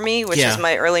urgent for me, which is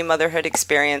my early motherhood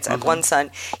experience. I have one son.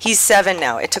 He's 7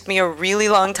 now. It took me a really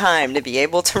long time to be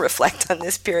able to reflect on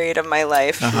this period of my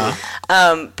life.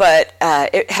 But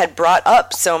it had brought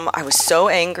up I was so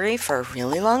angry for a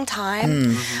really long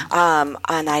time.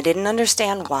 And I didn't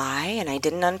understand why, and I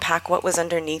didn't unpack what was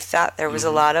underneath that. There was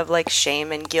a lot of like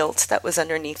shame and guilt that was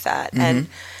underneath that.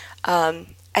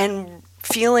 And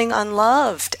feeling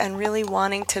unloved and really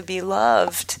wanting to be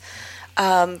loved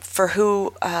for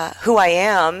who I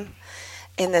am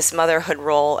in this motherhood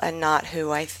role and not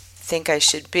who I think I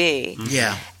should be.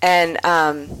 Yeah. And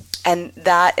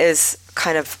that is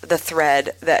kind of the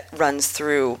thread that runs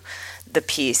through the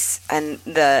piece. And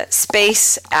the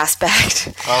space aspect,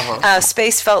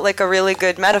 space felt like a really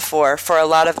good metaphor for a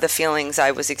lot of the feelings I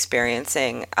was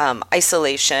experiencing.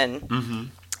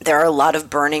 Isolation. There are a lot of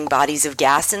burning bodies of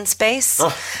gas in space.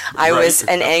 I was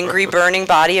an angry burning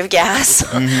body of gas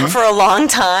for a long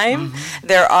time.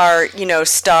 There are,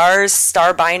 star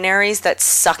binaries that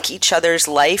suck each other's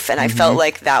life, and I felt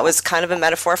like that was kind of a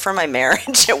metaphor for my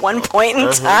marriage at one point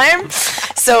in time.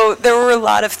 So there were a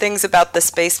lot of things about the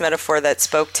space metaphor that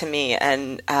spoke to me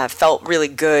and felt really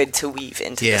good to weave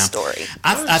into the story.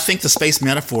 I think the space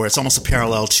metaphor is almost a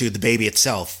parallel to the baby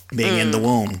itself being in the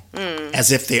womb,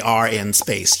 as if they are in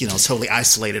space. Totally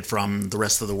isolated from the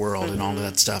rest of the world and all of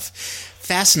that stuff.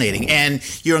 Fascinating. And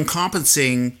you're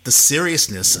encompassing the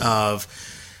seriousness of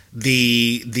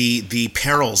the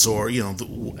perils or,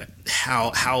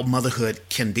 how motherhood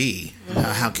can be,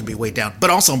 how it can be weighed down, but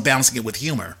also balancing it with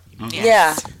humor.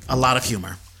 Yeah. A lot of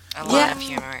humor. A lot of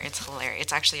humor. It's hilarious.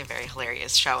 It's actually a very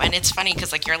hilarious show. And it's funny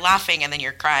because, you're laughing and then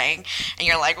you're crying. And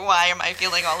you're like, why am I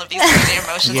feeling all of these crazy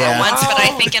emotions at once? But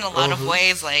I think in a lot of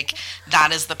ways,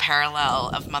 that is the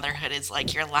parallel of motherhood. Is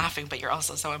you're laughing, but you're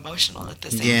also so emotional at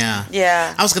the same time.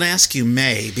 Yeah. I was going to ask you,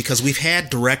 May, because we've had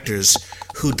directors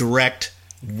who direct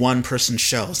one-person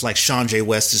shows, like Sean J.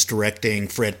 West is directing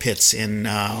Fred Pitts in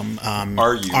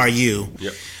R.U.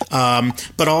 Yep.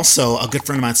 But also a good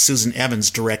friend of mine, Susan Evans,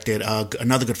 directed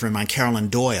another good friend of mine, Carolyn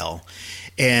Doyle,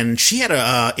 and she had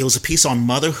it was a piece on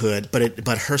motherhood,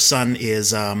 but her son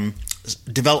is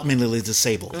developmentally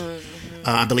disabled.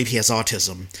 I believe he has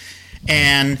autism,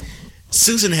 and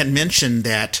Susan had mentioned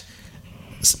that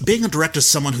being a director of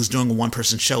someone who's doing a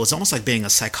one-person show is almost like being a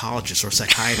psychologist or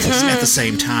psychiatrist at the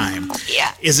same time.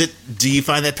 Yeah. Do you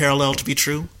find that parallel to be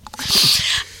true?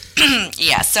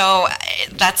 Yeah, so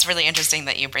that's really interesting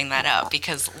that you bring that up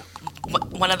because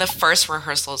one of the first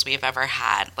rehearsals we've ever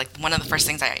had, one of the first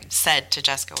things I said to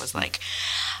Jessica was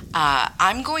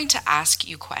I'm going to ask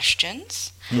you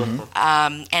questions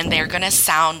and they're going to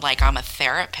sound like I'm a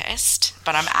therapist,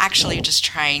 but I'm actually just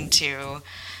trying to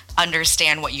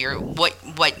understand what you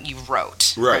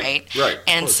wrote, right?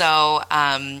 And so,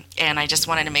 and I just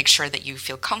wanted to make sure that you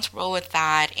feel comfortable with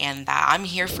that, and that I'm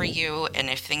here for you. And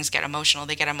if things get emotional,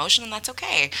 they get emotional, and that's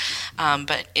okay.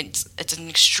 But it's an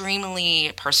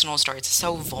extremely personal story. It's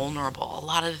so vulnerable. A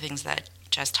lot of the things that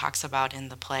Jess talks about in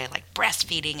the play, like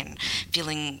breastfeeding and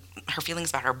her feelings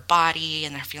about her body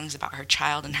and her feelings about her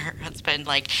child and her husband,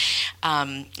 like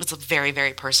it's very,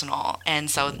 very personal. And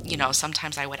so,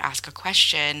 sometimes I would ask a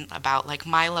question about like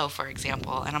Milo, for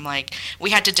example, and I'm like,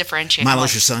 we had to differentiate.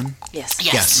 Milo's your son? Yes.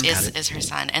 Yes, is her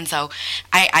son. And so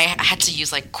I had to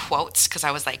use like quotes because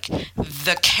I was like,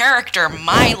 the character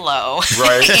Milo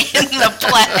in the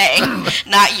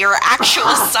play, not your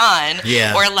actual son.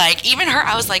 Yeah. Or like even her,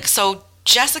 I was like, so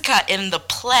Jessica in the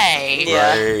play,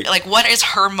 like what is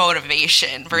her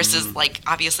motivation versus like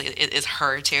obviously it is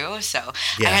her too. So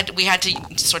we had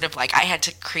to sort of like I had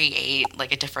to create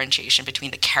like a differentiation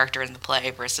between the character in the play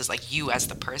versus like you as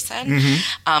the person.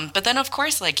 But then of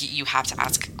course like you have to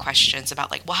ask questions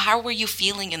about like, well, how were you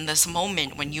feeling in this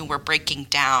moment when you were breaking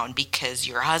down because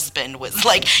your husband was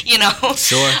like,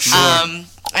 Sure.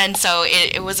 And so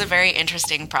it was a very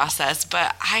interesting process,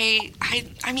 but I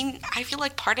mean, I feel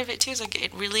like part of it too is like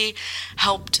it really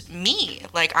helped me.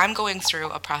 Like I'm going through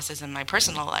a process in my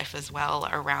personal life as well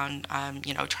around,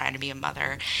 trying to be a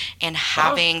mother and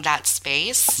having that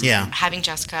space. Yeah. Having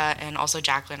Jessica and also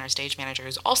Jacqueline, our stage manager,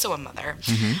 is also a mother.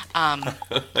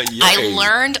 I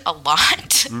learned a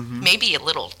lot, maybe a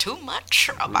little too much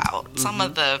about some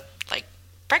of the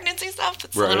pregnancy stuff.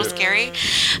 It's a little scary.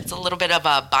 It's a little bit of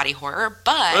a body horror,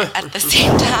 but at the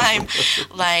same time,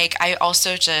 like I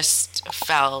also just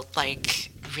felt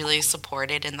like really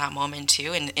supported in that moment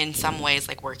too. And in some ways,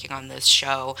 like working on this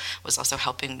show was also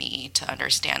helping me to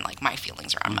understand like my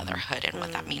feelings around motherhood and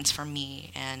what that means for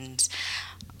me. And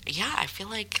yeah, I feel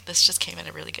like this just came at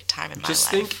a really good time in my life. Just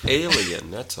think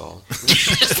Alien, that's all.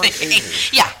 Just like Alien.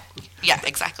 Yeah,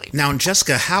 exactly. Now,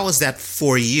 Jessica, how is that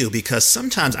for you? Because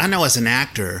sometimes, I know as an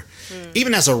actor,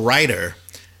 even as a writer,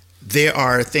 there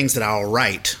are things that I'll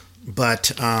write,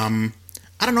 but I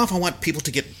don't know if I want people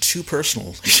to get too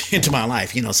personal into my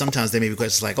life. Sometimes there may be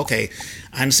questions like, okay,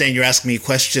 I understand you're asking me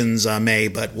questions, May,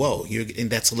 but whoa,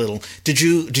 that's a little... Did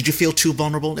you feel too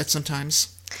vulnerable at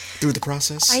sometimes through the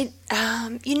process?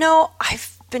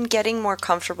 I've been getting more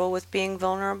comfortable with being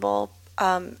vulnerable,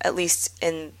 at least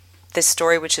in this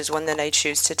story, which is one that I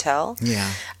choose to tell.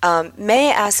 Yeah. May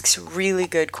asks really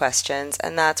good questions,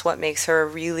 and that's what makes her a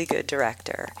really good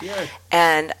director. Yeah.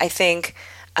 And I think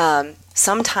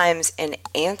sometimes in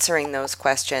answering those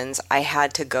questions, I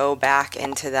had to go back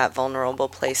into that vulnerable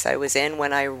place I was in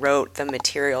when I wrote the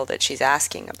material that she's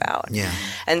asking about. Yeah.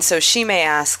 And so she may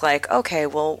ask, like, okay,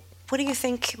 well, what do you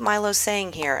think Milo's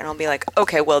saying here? And I'll be like,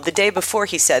 okay, well, the day before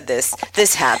he said this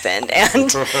happened. And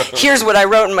here's what I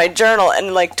wrote in my journal.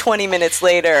 And like 20 minutes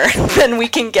later, then we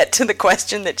can get to the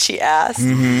question that she asked.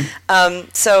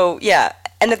 So, yeah.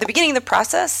 And at the beginning of the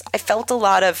process, I felt a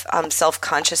lot of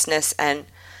self-consciousness and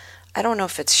I don't know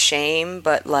if it's shame,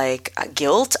 but like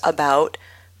guilt about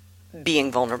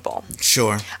being vulnerable.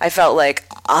 Sure. I felt like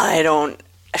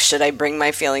should I bring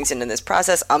my feelings into this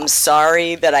process? I'm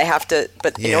sorry that I have to,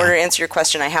 but in order to answer your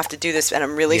question, I have to do this, and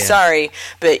I'm really sorry,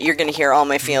 but you're going to hear all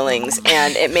my feelings,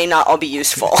 and it may not all be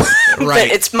useful. Right. But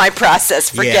it's my process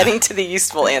for getting to the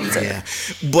useful answer. Yeah.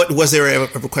 But was there ever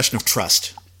a question of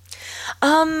trust?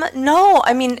 No.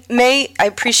 I mean, I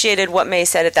appreciated what May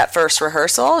said at that first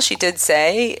rehearsal. She did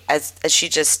say, as she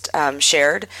just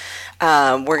shared,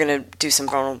 we're going to do some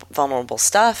vulnerable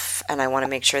stuff, and I want to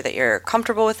make sure that you're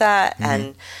comfortable with that.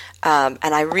 And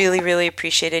I really, really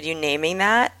appreciated you naming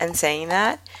that and saying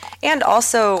that. And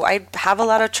also, I have a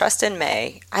lot of trust in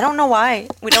May. I don't know why.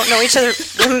 We don't know each other.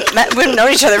 We don't know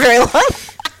each other very long.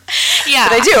 Yeah,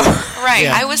 but I do. Right.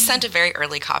 Yeah. I was sent a very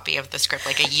early copy of the script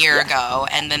like a year ago,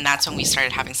 and then that's when we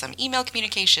started having some email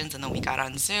communications, and then we got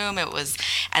on Zoom. It was,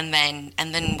 and then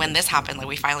when this happened, like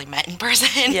we finally met in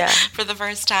person for the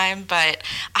first time. But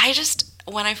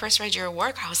when I first read your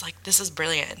work, I was like, this is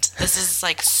brilliant. This is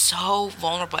like so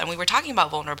vulnerable. And we were talking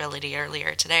about vulnerability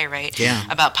earlier today, right? Yeah.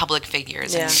 About public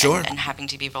figures and having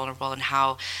to be vulnerable, and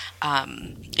how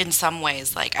in some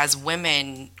ways, like as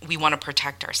women, we want to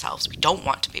protect ourselves. We don't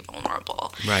want to be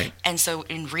vulnerable. Right. And so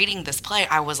in reading this play,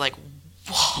 I was like,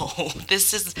 whoa,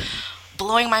 this is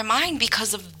blowing my mind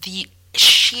because of the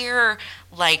sheer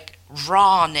like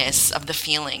rawness of the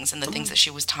feelings and the things that she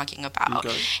was talking about.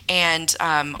 Okay. And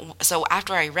so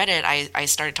after I read it, I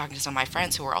started talking to some of my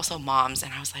friends who were also moms,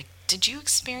 and I was like, did you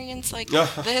experience like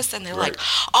this? And they're like,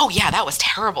 oh yeah, that was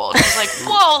terrible. And I was like,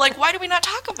 whoa, like why do we not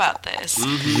talk about this?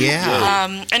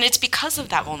 Yeah. And it's because of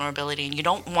that vulnerability, and you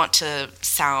don't want to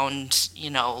sound,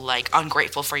 like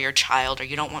ungrateful for your child, or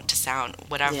you don't want to sound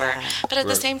whatever. Yeah. But at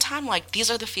the same time, like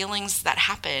these are the feelings that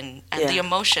happen, and the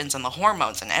emotions and the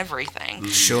hormones and everything.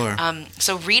 Sure.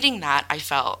 So reading that, I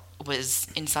felt was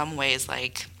in some ways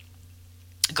like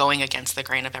going against the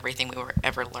grain of everything we were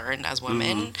ever learned as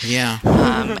women. Yeah.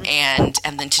 And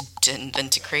then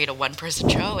to create a one-person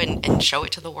show and show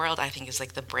it to the world, I think is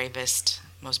like the bravest,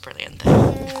 most brilliant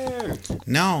thing.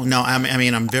 No, I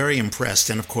mean, I'm very impressed.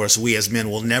 And of course, we as men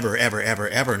will never, ever, ever,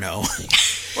 ever know.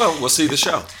 Well, we'll see the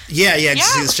show. Yeah,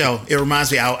 see the show. It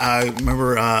reminds me, I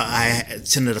remember I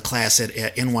attended a class at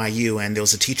NYU, and there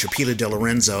was a teacher, Peter De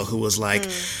Lorenzo, who was like,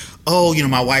 oh,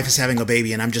 my wife is having a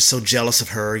baby, and I'm just so jealous of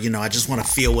her. I just want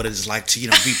to feel what it is like to,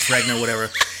 be pregnant or whatever.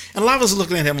 And a lot of us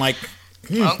looking at him like,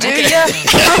 do you? Do you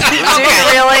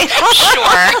really?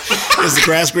 Sure. Is the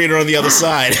grass greener on the other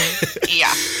side?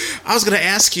 Yeah. I was going to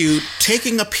ask you,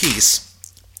 taking a piece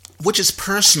which is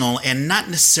personal and not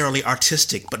necessarily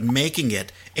artistic, but making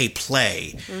it a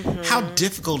play. How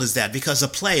difficult is that? Because a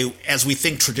play, as we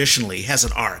think traditionally, has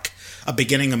an arc, a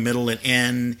beginning, a middle, and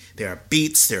end. There are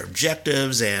beats, there are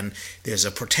objectives, and there's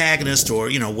a protagonist or,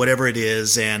 whatever it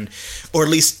is, or at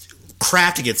least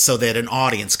crafting it so that an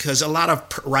audience, because a lot of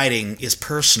writing is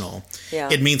personal. Yeah.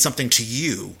 It means something to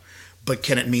you, but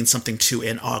can it mean something to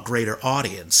a greater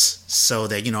audience so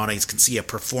that, audience can see a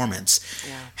performance?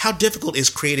 Yeah. How difficult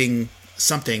is creating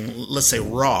something, let's say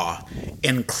raw,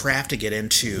 and crafting it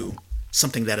into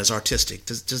something that is artistic?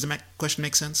 Does the question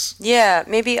make sense? Yeah,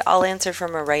 maybe I'll answer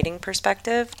from a writing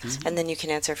perspective, and then you can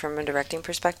answer from a directing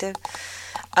perspective.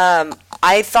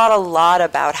 I thought a lot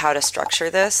about how to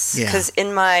structure this, because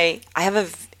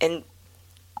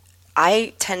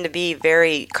I tend to be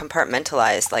very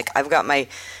compartmentalized. Like, I've got my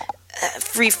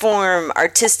free-form,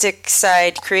 artistic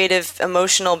side, creative,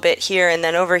 emotional bit here, and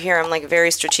then over here I'm like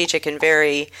very strategic and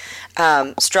very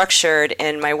structured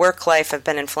in my work life. I've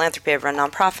been in philanthropy, I've run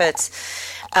nonprofits,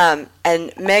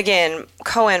 and Megan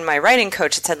Cohen, my writing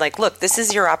coach, had said, like, look, this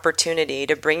is your opportunity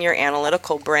to bring your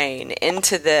analytical brain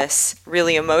into this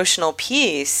really emotional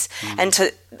piece and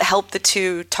to help the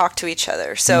two talk to each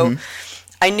other. So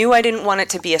I knew I didn't want it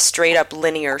to be a straight-up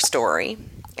linear story.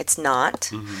 It's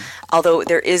not, although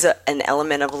there is an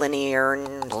element of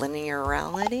linearity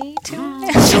to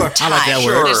it. Sure, I like that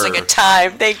word. There's like a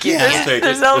time. Thank you. Yeah.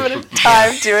 There's an element of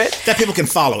time to it. That people can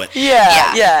follow it.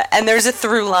 Yeah. And there's a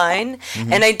through line.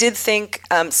 And I did think,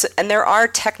 and there are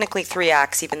technically 3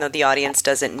 acts, even though the audience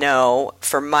doesn't know.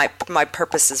 For my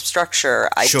purpose of structure,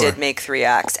 I did make 3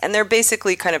 acts. And they're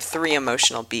basically kind of 3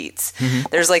 emotional beats.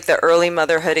 There's like the early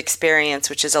motherhood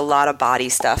experience, which is a lot of body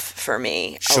stuff for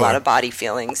me, a lot of body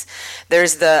feelings.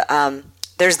 There's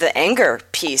the anger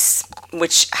piece,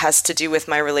 which has to do with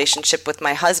my relationship with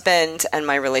my husband and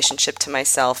my relationship to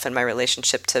myself and my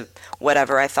relationship to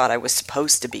whatever I thought I was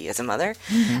supposed to be as a mother.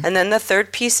 And then the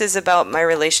third piece is about my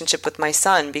relationship with my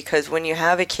son, because when you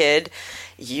have a kid,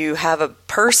 you have a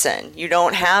person. You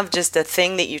don't have just a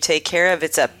thing that you take care of.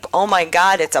 It's oh my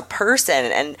God, it's a person,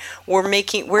 and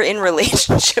we're in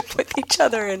relationship with each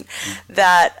other, and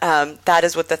that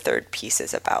is what the third piece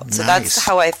is about. So that's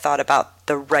how I thought about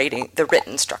the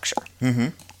written structure.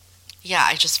 Yeah,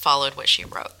 I just followed what she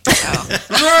wrote. So.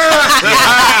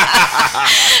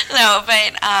 No,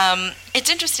 but it's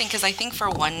interesting because I think for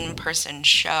one person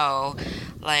show,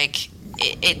 like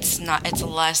it's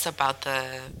less about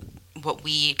what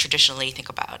we traditionally think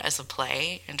about as a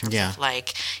play in terms of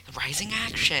like rising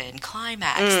action,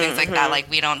 climax, things like that. Like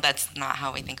that's not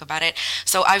how we think about it.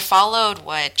 So I followed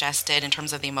what Jess did in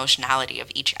terms of the emotionality of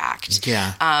each act.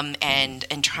 Yeah.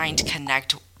 And trying to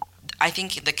connect. I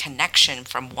think the connection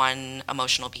from one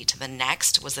emotional beat to the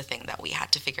next was the thing that we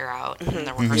had to figure out in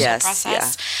the rehearsal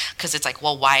process. Because it's like,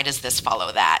 well, why does this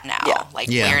follow that now? Yeah. Like,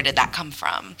 where did that come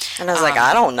from? And I was like,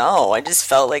 I don't know. I just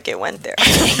felt like it went there.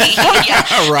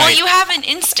 Right. Well, you have an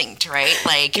instinct, right?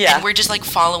 Like, and we're just like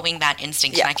following that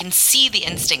instinct. And I can see the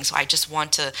instinct. So I just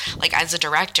want to, like, as a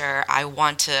director, I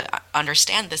want to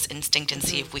understand this instinct and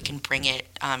see if we can bring it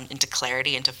into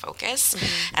clarity, into focus.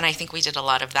 And I think we did a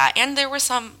lot of that. And there were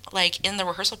some, like, in the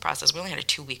rehearsal process, we only had a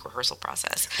 2-week rehearsal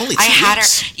process. Only 2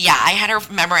 weeks? I had her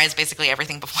memorize basically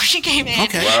everything before she came in.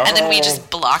 Okay. Wow. And then we just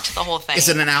blocked the whole thing. Is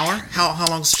it an hour? How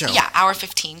long is the show? Yeah, hour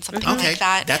 15, something like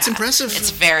that. That's impressive. It's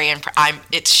very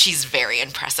she's very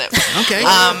impressive. Okay.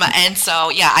 And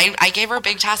so, I gave her a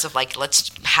big task of like,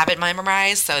 let's have it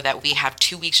memorized so that we have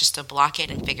 2 weeks just to block it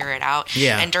and figure it out.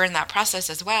 Yeah. And during that process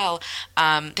as well,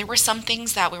 there were some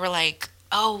things that we were like,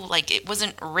 it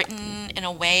wasn't written in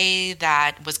a way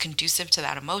that was conducive to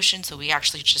that emotion, so we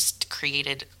actually just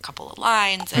created a couple of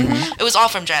lines, and it was all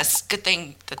from Jess. Good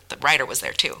thing that the writer was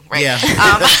there too, right? Yeah.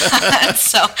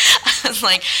 So I was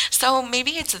like, so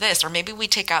maybe it's this, or maybe we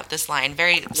take out this line.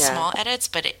 Very small edits,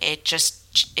 but it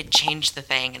changed the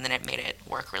thing, and then it made it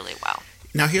work really well.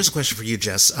 Now, here's a question for you,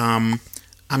 Jess.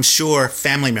 I'm sure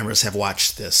family members have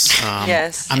watched this.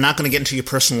 Yes. I'm not going to get into your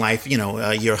personal life,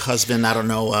 your husband, I don't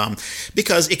know,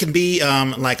 because it can be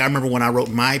like I remember when I wrote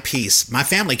my piece, my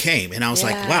family came and I was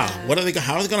like, wow,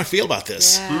 how are they going to feel about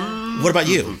this? Yeah. What about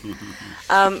you?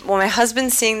 Well, my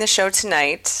husband's seeing the show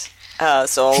tonight.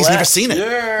 So he's never seen it.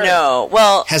 Yeah. No.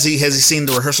 Well, has he seen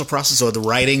the rehearsal process or the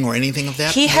writing or anything of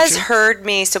that? He has heard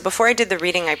me. So before I did the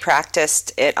reading, I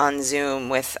practiced it on Zoom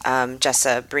with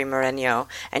Jessa Brie Moreno,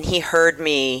 and he heard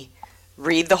me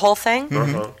read the whole thing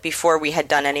before we had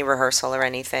done any rehearsal or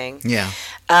anything. Yeah.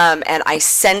 And I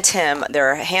sent him.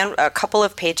 There are a couple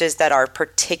of pages that are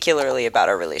particularly about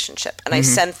our relationship, and I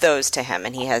sent those to him,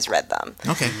 and he has read them.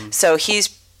 Okay. So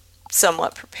he's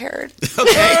somewhat prepared.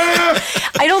 Okay.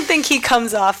 I don't think he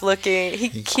comes off looking,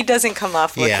 he doesn't come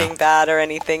off looking bad or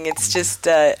anything. It's just,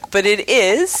 but it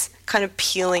is kind of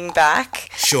peeling back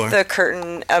the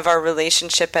curtain of our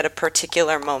relationship at a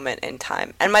particular moment in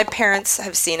time. And my parents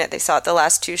have seen it. They saw it the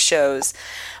last 2 shows.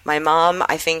 My mom,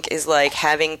 I think, is like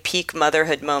having peak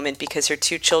motherhood moment because her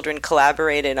 2 children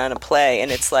collaborated on a play, and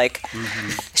it's like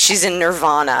she's in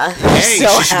nirvana. Hey,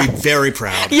 she should be very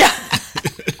proud. Yeah.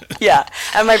 Yeah,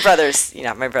 and my brother's seen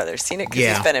it because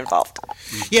he's been involved.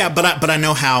 Yeah, but I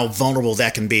know how vulnerable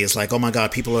that can be. It's like, oh my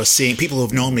God, people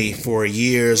who've known me for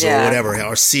years or whatever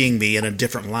are seeing me in a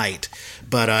different light.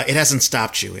 But it hasn't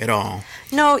stopped you at all.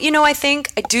 No, I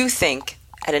do think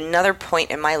at another point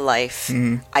in my life,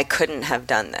 I couldn't have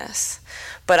done this.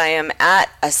 But I am at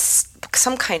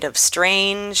some kind of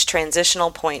strange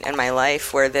transitional point in my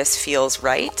life where this feels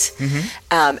right.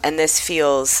 And this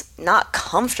feels not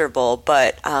comfortable,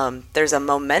 but there's a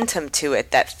momentum to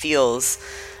it that feels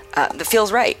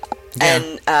right.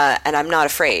 Yeah. And I'm not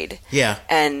afraid. Yeah.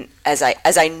 And as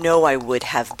I know I would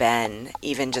have been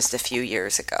even just a few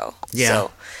years ago. Yeah.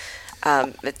 So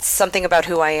it's something about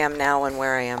who I am now and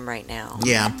where I am right now.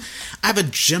 Yeah. I have a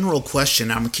general question.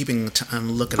 I'm looking at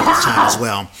the time as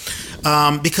well.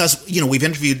 Because, we've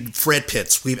interviewed Fred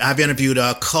Pitts. I've interviewed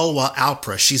Kulwa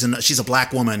Alpra. She's a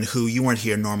black woman who, you weren't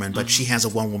here, Norman, but she has a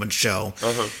one-woman show.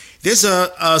 There's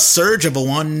a surge of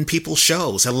one-people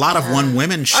shows, a lot of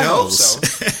one-women shows. I hope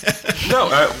so.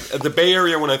 No, the Bay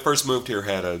Area, when I first moved here,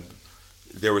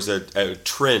 there was a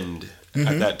trend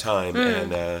at that time,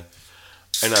 and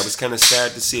I was kind of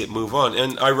sad to see it move on.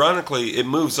 And ironically, it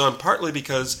moves on partly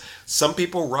because some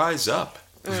people rise up.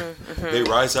 They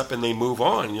rise up and they move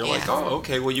on. And you're like, oh,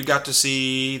 okay, well, you got to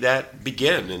see that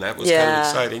begin, and that was kind of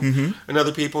exciting. And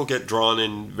other people get drawn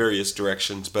in various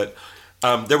directions, but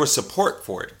there was support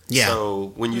for it. Yeah.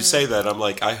 So when you say that, I'm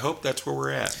like, I hope that's where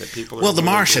we're at. That people are. Well, the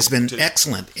Marsh has been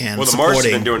excellent in the supporting. Marsh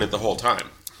has been doing it the whole time.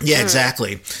 Yeah,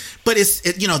 exactly. But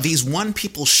these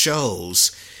one-people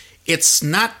shows. It's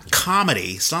not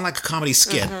comedy. It's not like a comedy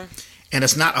skit. And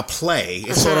it's not a play.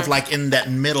 It's sort of like in that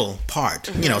middle part.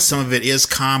 Some of it is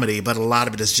comedy, but a lot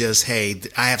of it is just, hey,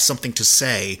 I have something to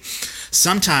say.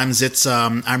 Sometimes it's, I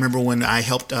remember when I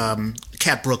helped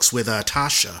Kat Brooks with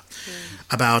Tasha,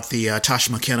 about the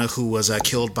Tasha McKenna who was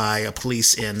killed by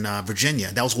police in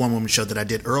Virginia. That was one woman show that I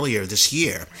did earlier this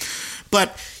year.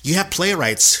 But you have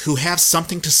playwrights who have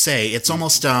something to say. It's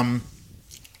almost,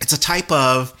 it's a type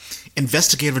of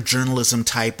investigative journalism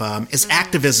type, it's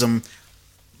activism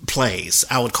plays,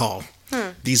 I would call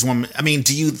these women. I mean,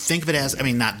 do you think of it as,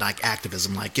 not like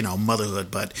activism, like, motherhood,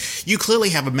 but you clearly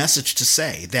have a message to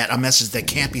say, a message that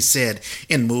can't be said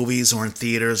in movies or in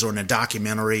theaters or in a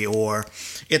documentary, or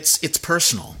it's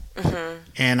personal.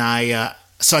 And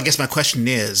so I guess my question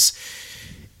is,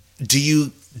 do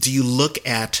you look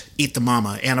at Eat the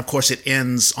Mama? And of course it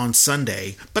ends on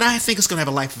Sunday, but I think it's going to have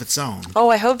a life of its own. Oh,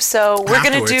 I hope so. We're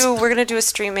going to do a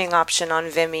streaming option on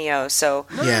Vimeo. So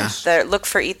look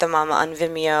for Eat the Mama on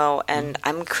Vimeo, and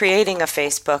I'm creating a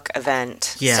Facebook event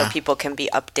so people can be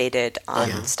updated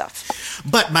on stuff.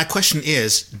 But my question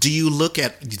is, do you look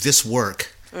at this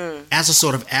work as a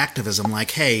sort of activism,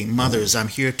 like, hey, mothers, I'm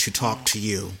here to talk to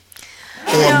you,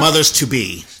 or mothers to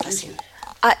be?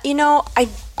 I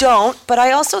don't, but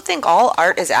I also think all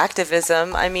art is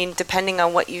activism. I mean, depending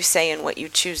on what you say and what you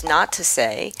choose not to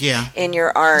say in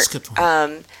your art. That's a good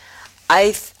point.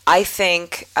 I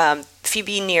think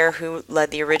Phoebe Neer, who led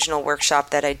the original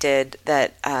workshop that I did, where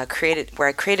I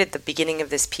created the beginning of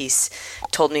this piece,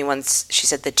 told me once, she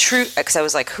said the truth, because I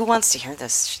was like, who wants to hear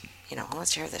this? Who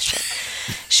wants to hear this shit?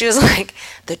 She was like,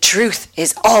 the truth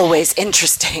is always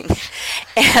interesting.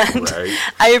 And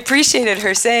I appreciated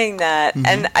her saying that.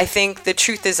 And I think the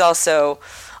truth is also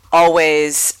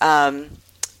always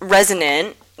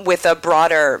resonant with a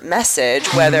broader message,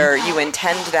 whether you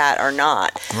intend that or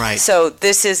not. Right. So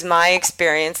this is my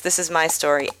experience. This is my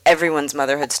story. Everyone's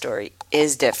motherhood story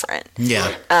is different.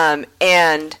 Yeah.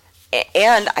 And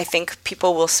and I think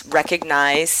people will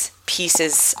recognize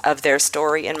pieces of their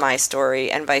story in my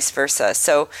story and vice versa.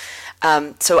 So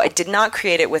I did not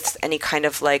create it with any kind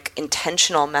of like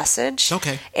intentional message.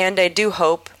 Okay. And I do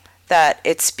hope that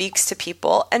it speaks to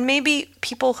people, and maybe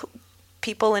people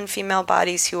in female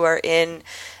bodies who are in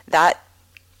that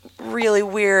really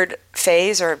weird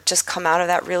phase or just come out of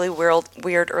that really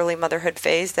weird early motherhood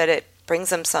phase, that it brings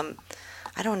them some,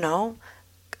 I don't know,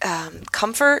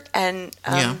 comfort and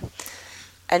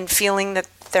feeling that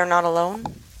they're not alone.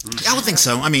 I would think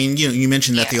so. I mean, you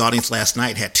mentioned that the audience last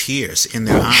night had tears in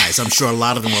their eyes. I'm sure a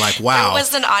lot of them were like, wow. There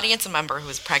was an audience member who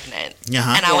was pregnant.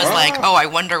 Uh-huh. And I was like, oh, I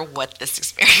wonder what this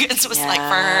experience was like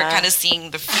for her, kind of seeing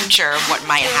the future of what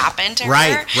might happen to her.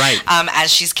 Right.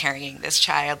 As she's carrying this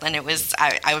child. And it was,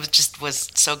 I was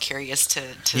so curious to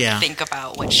think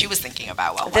about what she was thinking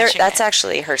about while watching That's it.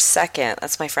 actually her second.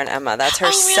 That's my friend Emma. That's her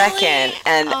really? second.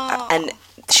 And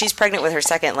she's pregnant with her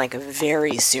second, like,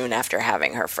 very soon after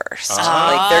having her first.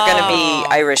 Like, they're going to be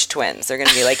Irish twins. They're going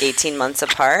to be, like, 18 months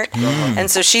apart. And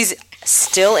so she's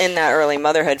still in that early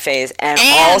motherhood phase and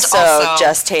also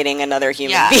gestating another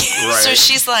human being. Right. So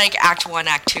she's, like, act 1,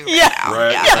 act 2 now.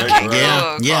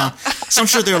 Yeah. Yeah. So I'm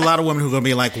sure there are a lot of women who are going to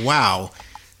be like, wow,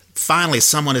 finally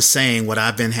someone is saying what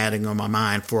I've been having on my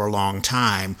mind for a long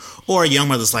time. Or a young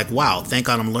mother's like, wow, thank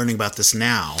God I'm learning about this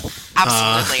now.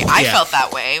 Absolutely. I felt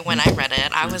that way when I read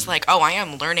it. I was like, oh, I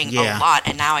am learning a lot,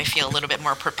 and now I feel a little bit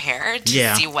more prepared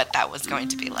to see what that was going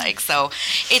to be like. So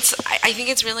I think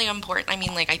it's really important. I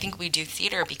mean, like, I think we do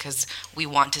theater because we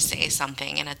want to say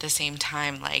something, and at the same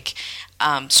time, like,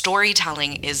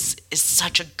 storytelling is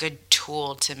such a good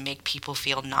tool to make people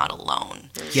feel not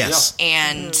alone. Yes.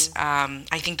 And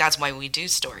I think that's why we do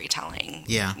storytelling.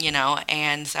 Yeah. You know,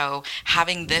 and so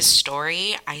having this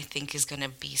story, I think, is going to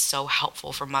be so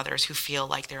helpful for mothers who feel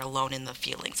like they're alone in the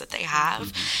feelings that they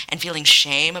have and feeling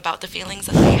shame about the feelings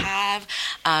that they have.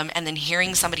 And then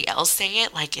hearing somebody else say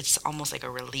it, like, it's almost like a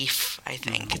relief, I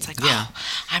think. It's like, oh,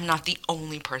 I'm not the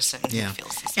only person who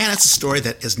feels this. And it's a story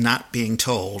that is not being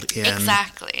told in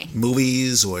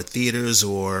movies or theaters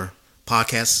or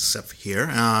podcasts, except here,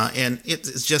 and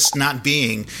it's just not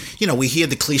being, we hear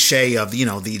the cliche of,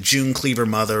 the June Cleaver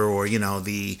mother, or,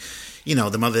 the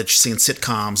mother that you see in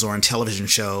sitcoms or in television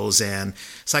shows, and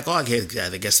it's like, oh, I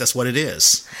guess that's what it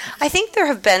is. I think there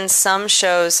have been some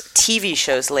TV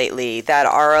shows lately, that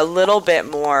are a little bit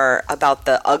more about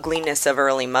the ugliness of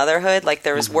early motherhood. Like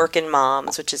there was Workin'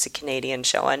 Moms, which is a Canadian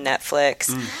show on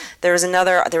Netflix. There was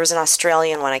an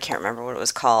Australian one, I can't remember what it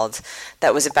was called,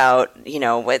 that was about,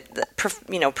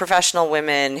 professional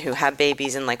women who have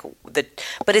babies and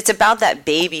but it's about that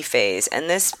baby phase. And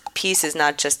this piece is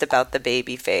not just about the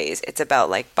baby phase. It's about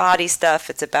like body stuff.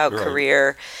 It's about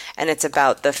career, and it's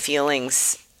about the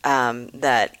feelings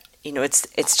that,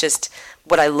 it's just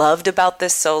what I loved about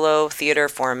this solo theater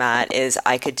format is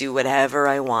I could do whatever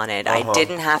I wanted. I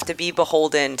didn't have to be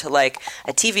beholden to, like,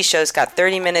 a TV show's got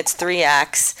 30 minutes, 3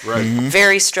 acts,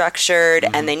 very structured,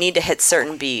 and they need to hit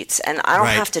certain beats. And I don't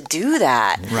have to do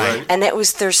that. Right. And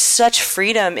there's such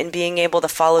freedom in being able to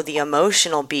follow the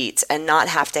emotional beats and not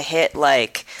have to hit,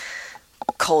 like,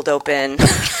 cold open,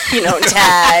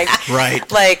 tag. Right.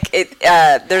 Like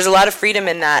there's a lot of freedom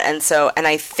in that, and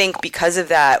I think because of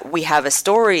that, we have a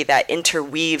story that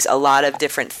interweaves a lot of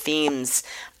different themes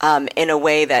in a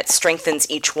way that strengthens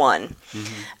each one.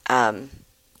 No,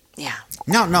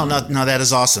 that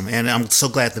is awesome, and I'm so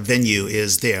glad the venue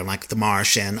is there, like the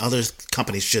Marsh, and other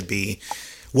companies should be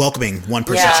welcoming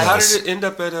one-person shows. How did it end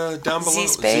up at down below?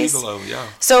 Z-Space. Below, yeah.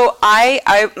 So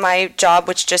my job,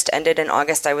 which just ended in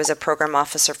August, I was a program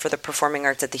officer for the performing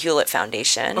arts at the Hewlett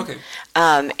Foundation. Okay.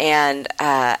 And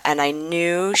I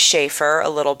knew Schaefer a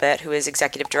little bit, who is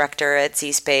executive director at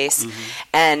Z-Space,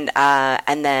 and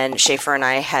then Schaefer and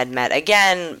I had met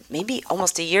again, maybe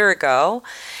almost a year ago,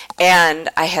 and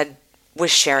I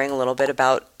was sharing a little bit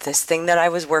about this thing that I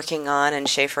was working on, and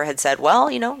Schaefer had said, well,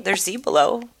 there's Z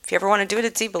Below. If you ever want to do it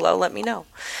at Z Below, let me know.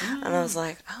 And I was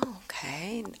like, oh,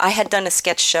 okay. I had done a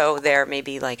sketch show there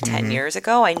maybe like 10 years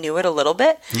ago. I knew it a little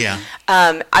bit. Yeah.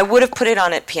 I would have put it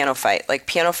on at Piano Fight. Like,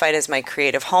 Piano Fight is my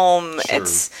creative home. Sure.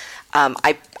 It's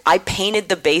I painted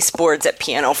the baseboards at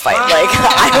Piano Fight.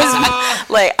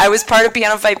 I was part of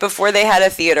Piano Fight before they had a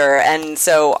theater, and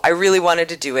so I really wanted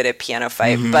to do it at Piano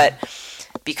Fight, but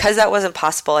because that wasn't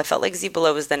possible, I felt like Z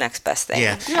Below was the next best thing.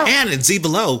 Yeah. And at Z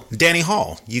Below, Danny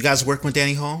Hall. You guys work with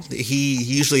Danny Hall? He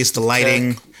usually is the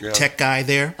lighting tech guy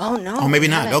there. Oh, no. Oh, maybe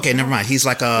not. Okay, never mind. He's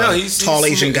like a tall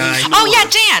Asian guy. Oh, yeah,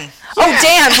 Dan. Oh,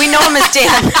 Dan. We know him as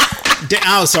Dan.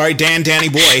 Danny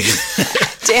Boy.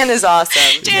 Dan is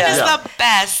awesome. Dan is the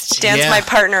best. Dan's my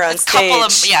partner on stage. Couple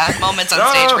of moments on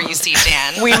stage where you see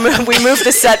Dan. We moved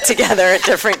the set together at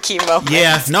different key moments.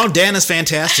 Yeah, no, Dan is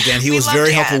fantastic, and he was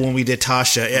very helpful when we did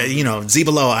Tasha. Z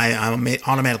Below, I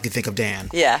automatically think of Dan.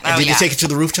 Yeah. And did you take it to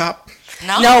the rooftop?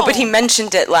 No, but he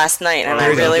mentioned it last night, and I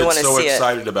really want to see it. He's so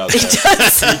excited about that.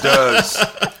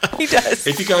 He does.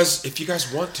 If you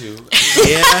guys want to.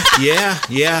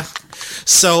 Yeah.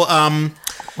 So,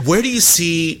 where do you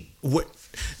see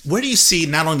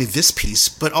not only this piece,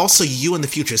 but also you in the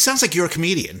future? It sounds like you're a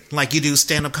comedian, like you do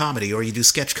stand-up comedy or you do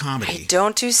sketch comedy. I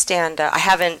don't do stand-up. I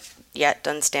haven't yet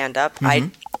done stand-up.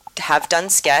 I have done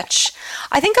sketch.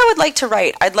 I think I would like to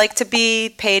write. I'd like to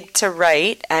be paid to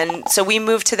write, and so we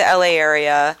moved to the LA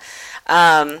area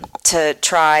to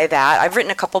try that. I've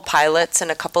written a couple pilots and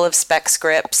a couple of spec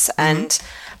scripts, and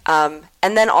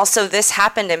then also this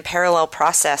happened in parallel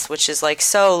process, which is like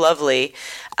so lovely.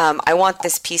 I want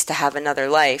this piece to have another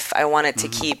life. I want it to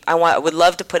keep. I would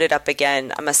love to put it up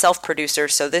again. I'm a self-producer,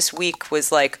 so this week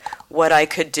was like what I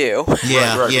could do.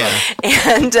 Yeah.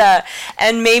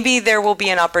 And maybe there will be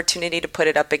an opportunity to put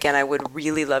it up again. I would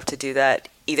really love to do that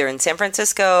either in San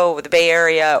Francisco or the Bay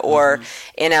Area or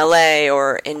in LA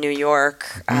or in New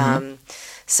York.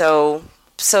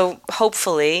 So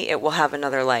hopefully it will have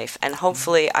another life, and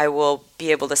hopefully I will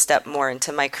be able to step more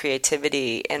into my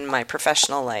creativity in my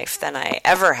professional life than I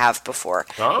ever have before,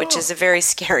 which is a very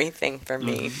scary thing for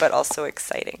me, but also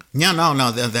exciting. Yeah, no,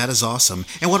 that is awesome.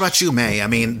 And what about you, May? I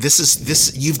mean,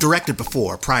 this you've directed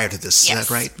before prior to this, is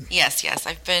that right? Yes.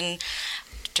 I've been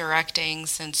directing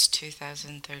since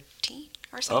 2013.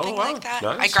 Or something like that.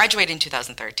 Nice. I graduated in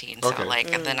 2013, so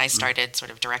and then I started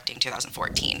sort of directing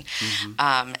 2014,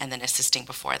 and then assisting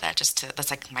before that.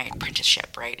 That's like my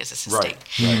apprenticeship, right? Is assisting.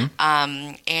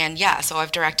 And so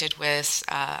I've directed with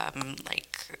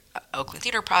Oakland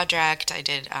Theater Project. I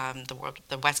did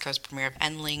the West Coast premiere of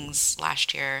Endlings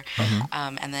last year,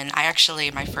 and then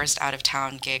my first out of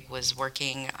town gig was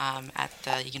working at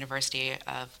the University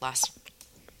of Las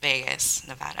Vegas,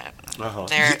 Nevada.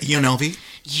 UNLV?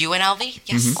 UNLV,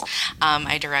 yes.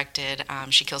 I directed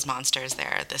She Kills Monsters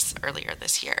there earlier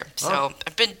this year. So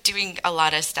I've been doing a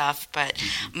lot of stuff, but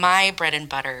my bread and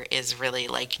butter is really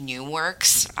like new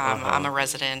works. I'm a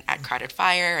resident at Crowded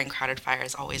Fire, and Crowded Fire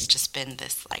has always just been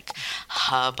this like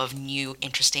hub of new,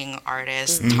 interesting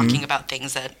artists talking about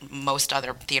things that most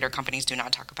other theater companies do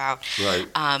not talk about. Right.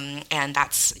 And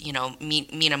that's,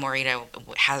 Mina Morita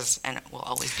has and will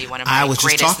always be one of my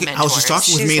greatest mentors. I was just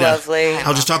talking with She's Mina. lovely. I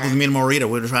was just talking with Mina Morita.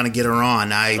 We were trying to get her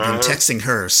on. I've been texting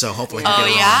her, so hopefully we can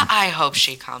get her on. I hope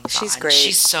she comes on. She's great.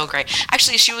 She's so great.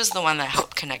 Actually, she was the one that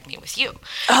helped connect me with you.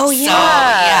 Oh,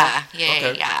 yeah. So,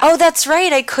 yeah. Oh, that's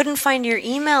right. I couldn't find your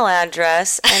email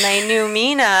address, and I knew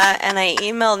Mina, and I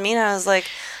emailed Mina. I was like,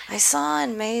 I saw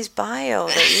in May's bio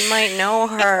that you might know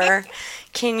her.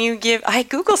 Can you give... I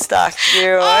Google stalked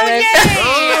you. Oh, yay!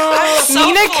 I'm so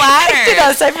Mina flattered. connected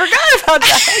us. I forgot about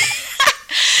that.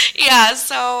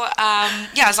 So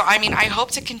I mean, I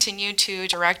hope to continue to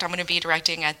direct. I'm going to be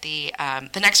directing at the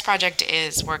next project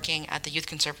is working at the Youth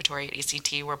Conservatory at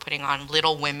ACT. We're putting on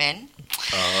Little Women.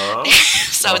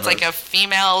 So it's like a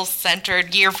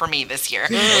female-centered year for me this year.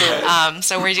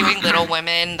 So we're doing Little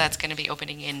Women. That's going to be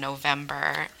opening in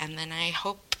November. And then I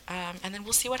hope, and then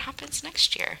we'll see what happens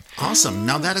next year. Awesome.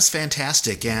 Now that is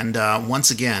fantastic. And once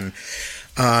again,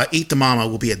 Eat the Mama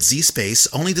will be at Z Space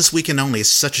only this weekend only. It's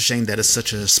such a shame that it's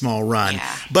such a small run.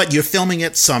 Yeah. But you're filming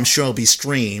it, so I'm sure it'll be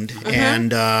streamed.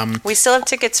 And we still have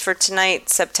tickets for tonight,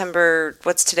 September,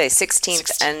 what's today,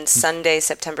 16th, and Sunday,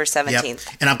 September 17th. Yep.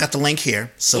 And I've got the link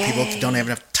here, so people don't even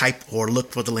have to type or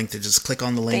look for the link. They just click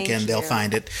on the link and they'll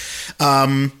find it.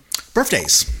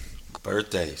 Birthdays.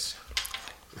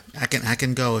 I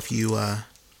can go if you... I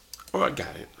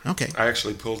got it. Okay. I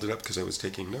actually pulled it up because I was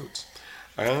taking notes.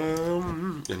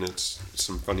 And it's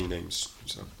some funny names.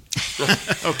 So.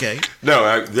 Okay.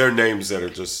 No, they're names that are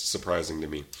just surprising to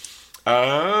me.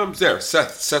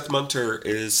 Seth Munter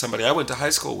is somebody I went to high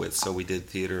school with, so we did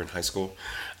theater in high school.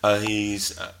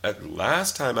 He's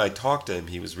last time I talked to him,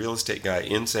 he was a real estate guy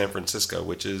in San Francisco,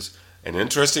 which is an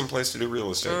interesting place to do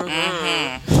real estate.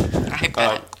 I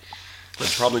bet. I'm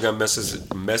probably gonna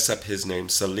mess up his name,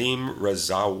 Salim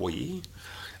Razawi.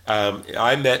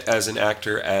 I met as an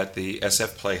actor at the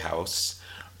SF Playhouse.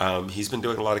 He's been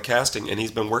doing a lot of casting, and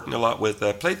he's been working a lot with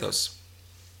Plathos.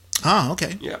 Oh,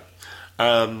 okay. Yeah.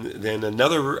 Then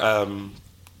another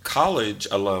college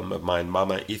alum of mine,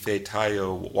 Mama Ife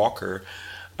Tayo Walker,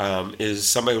 is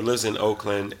somebody who lives in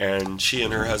Oakland, and she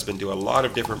and her husband do a lot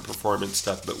of different performance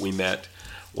stuff, but we met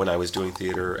when I was doing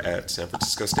theater at San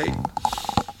Francisco State.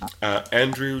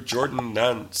 Andrew Jordan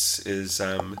Nance is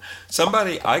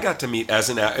somebody I got to meet as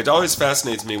an actor. It always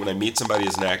fascinates me when I meet somebody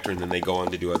as an actor and then they go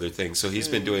on to do other things. So he's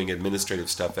been doing administrative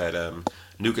stuff at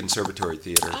New Conservatory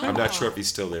Theater. I'm not sure if he's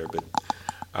still there, but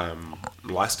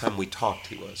last time we talked,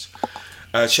 he was.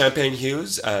 Champagne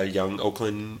Hughes, a young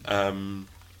Oakland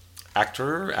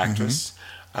actress,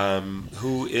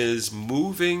 who is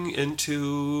moving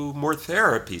into more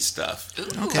therapy stuff.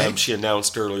 Okay. She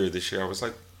announced earlier this year. I was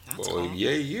like, well,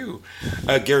 yay you.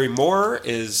 Gary Moore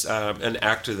is an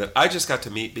actor that I just got to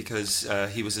meet because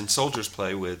he was in Soldier's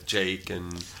Play with Jake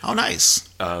and nice.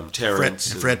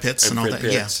 Terrence. Fred Pitts and all Fred that.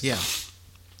 Pitts. Yeah.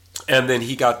 And then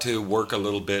he got to work a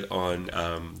little bit on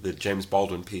the James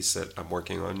Baldwin piece that I'm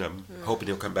working on. I'm hoping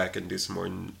he'll come back and do some more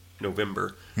in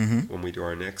November when we do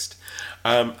our next.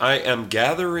 I am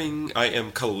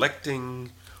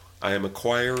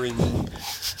acquiring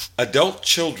adult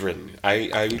children.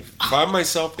 I find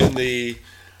myself in the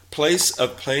place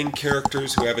of playing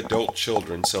characters who have adult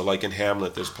children. So like in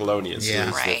Hamlet, there's Polonius, who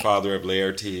is the father of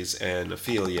Laertes and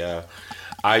Ophelia.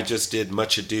 I just did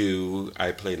Much Ado.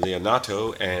 I played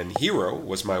Leonato, and Hero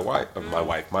was my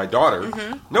daughter.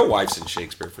 No wives in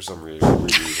Shakespeare for some reason.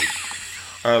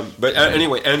 But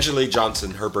anyway, Angelique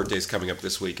Johnson, her birthday's coming up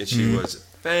this week, and she was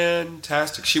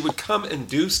fantastic. She would come and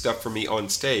do stuff for me on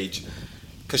stage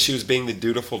because she was being the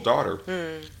dutiful daughter.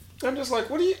 I'm just like,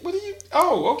 what do you?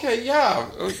 Oh, okay, yeah.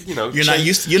 You're not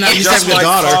used to having your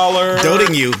daughter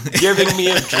doting you, giving me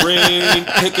a drink,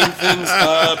 picking things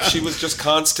up. She was just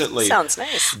constantly sounds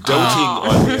nice doting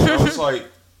on me. And I was like,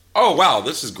 oh wow,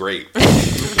 this is great.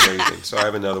 This is amazing. So I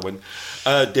have another one.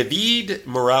 David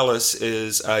Morales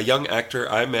is a young actor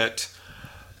I met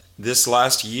this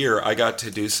last year. I got to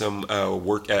do some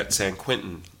work at San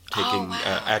Quentin, taking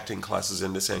acting classes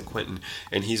into San Quentin,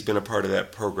 and he's been a part of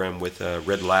that program with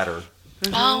Red Ladder.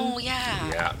 Oh, yeah.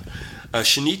 Yeah.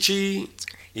 Shinichi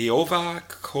Iova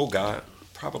Koga,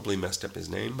 probably messed up his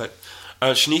name, but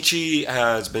Shinichi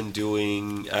has been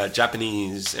doing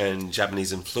Japanese and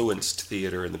Japanese-influenced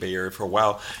theater in the Bay Area for a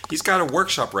while. He's got a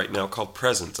workshop right now called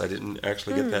Presence. I didn't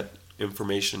actually get that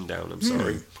information down. I'm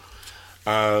sorry.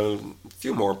 A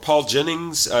few more. Paul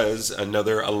Jennings is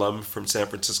another alum from San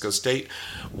Francisco State.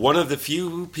 One of the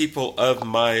few people of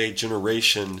my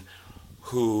generation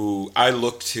who I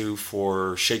look to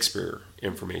for Shakespeare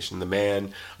information. The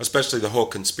man, especially the whole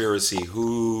conspiracy,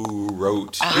 who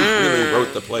really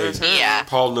wrote the plays. Yeah.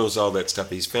 Paul knows all that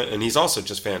stuff. And he's also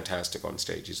just fantastic on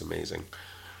stage. He's amazing.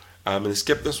 I'm going to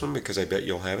skip this one because I bet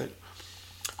you'll have it.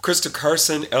 Krista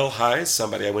Carson L. High,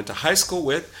 somebody I went to high school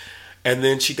with. And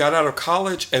then she got out of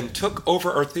college and took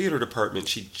over our theater department.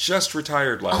 She just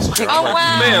retired last year. Oh,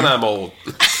 wow. Man, I'm old.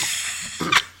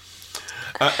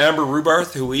 Amber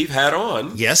Rubarth, who we've had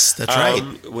on. Yes, that's right.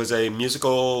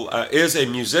 Is a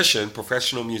musician,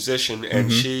 professional musician,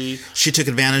 and she took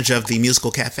advantage of the musical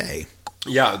cafe.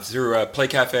 Yeah, through Play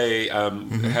Cafe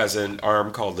has an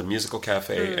arm called the Musical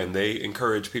Cafe, and they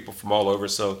encourage people from all over.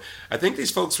 So I think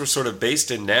these folks were sort of based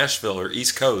in Nashville or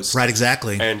East Coast. Right,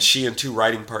 exactly. And she and two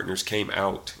writing partners came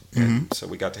out, and so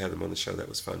we got to have them on the show. That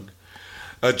was fun.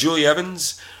 Julie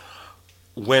Evans,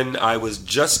 when I was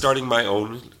just starting my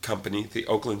own company, the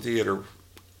Oakland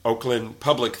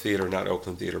Public Theater, not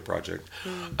Oakland Theater Project,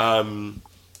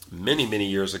 many, many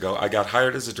years ago, I got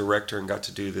hired as a director and got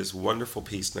to do this wonderful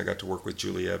piece, and I got to work with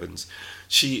Julie Evans.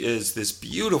 She is this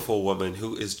beautiful woman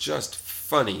who is just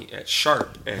funny and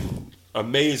sharp and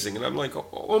amazing, and I'm like,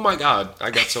 oh my God,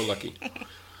 I got so lucky.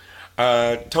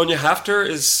 Tonya Hafter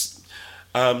is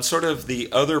sort of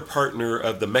the other partner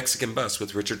of the Mexican Bus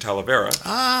with Richard Talavera.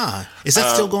 Is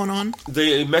that still going on?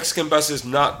 The Mexican Bus is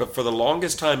not, but for the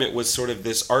longest time it was sort of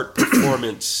this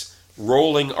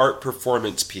rolling art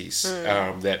performance piece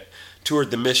that toured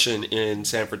the Mission in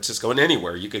San Francisco and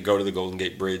anywhere. You could go to the Golden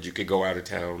Gate Bridge, you could go out of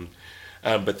town,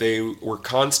 but they were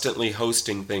constantly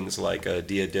hosting things like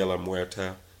Dia de la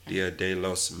Muerta, Dia de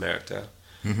los Muertos,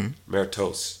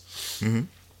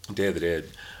 Day of the Dead.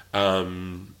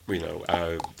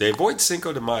 They avoid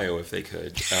Cinco de Mayo if they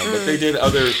could, but they did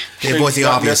other things,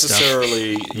 not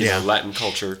necessarily Latin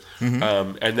culture,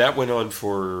 and that went on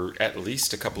for at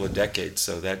least a couple of decades.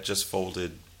 So that just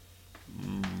folded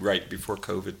right before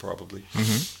COVID, probably.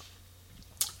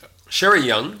 Sherry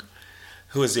Young,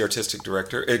 who is the executive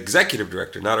director of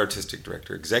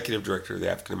the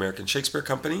African American Shakespeare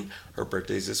Company. Her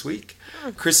birthday's this week.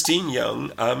 Christine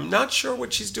Young, I'm not sure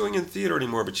what she's doing in theater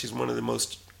anymore, but she's one of the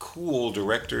most cool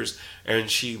directors, and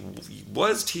she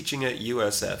was teaching at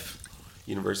USF,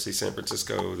 University of San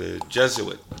Francisco, the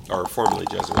Jesuit, or formerly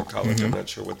Jesuit college. I'm not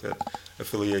sure what that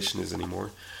affiliation is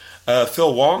anymore.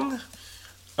 Phil Wong,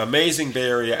 amazing Bay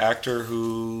Area actor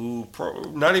who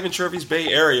not even sure if he's Bay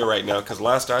Area right now because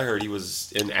last I heard he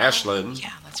was in Ashland.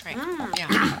 Yeah, that's right.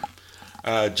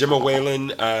 Yeah. Gemma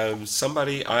Whalen,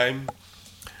 somebody I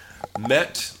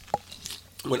met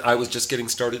when I was just getting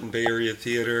started in Bay Area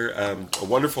theater, a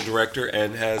wonderful director,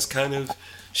 and has kind of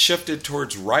shifted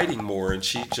towards writing more. And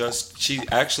she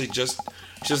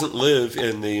doesn't live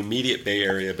in the immediate Bay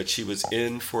Area, but she was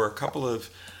in for a couple of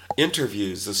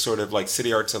interviews, the sort of like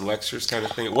City Arts and Lectures kind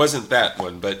of thing. It wasn't that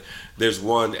one, but there's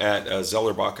one at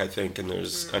Zellerbach, I think, and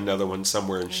there's another one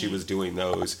somewhere, and she was doing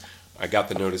those. I got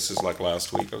the notices like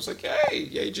last week. I was like, hey,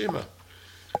 yay, Gemma.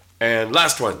 And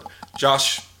last one,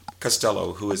 Josh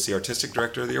Costello, who is the artistic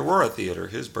director of the Aurora Theater.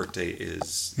 His birthday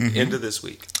is end of this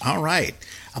week. All right.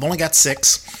 I've only got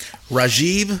 6.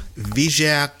 Rajiv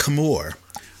Vijay-Kamur.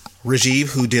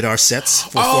 Rajiv, who did our sets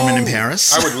for Foreman in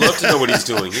Paris. I would love to know what he's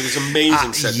doing. He was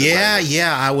amazing set designer.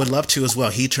 Yeah, I would love to as well.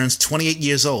 He turns 28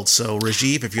 years old. So,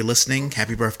 Rajiv, if you're listening,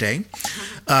 happy birthday.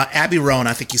 Abby Rowan,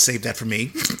 I think you saved that for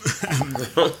me.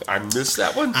 I missed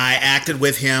that one. I acted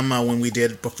with him when we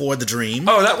did Before the Dream.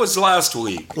 Oh, that was last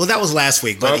week. Well, that was last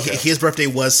week, but Okay. his birthday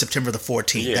was September the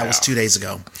 14th. Yeah. That was 2 days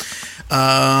ago.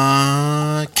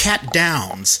 Kat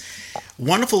Downs.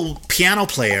 Wonderful piano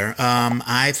player.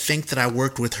 I think that I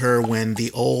worked with her when the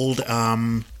old,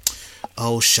 the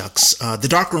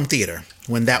Darkroom Theater,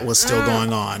 when that was still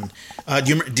going on.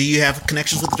 Do you have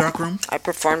connections with the Darkroom? I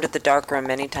performed at the Darkroom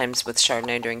many times with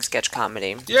Chardonnay doing sketch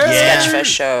comedy. Yeah. Sketchfest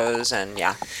shows, and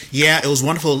yeah. Yeah, it was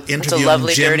wonderful interviewing It's a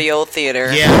lovely, Jim. dirty old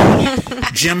theater. Yeah,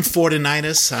 Jim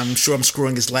Fortinitis. I'm sure I'm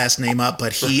screwing his last name up,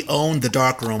 but he owned the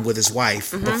Darkroom with his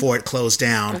wife before it closed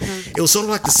down. It was sort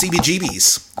of like the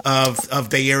CBGBs of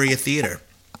Bay Area theater.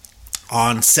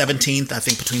 On 17th, I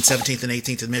think between 17th and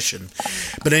 18th in Mission.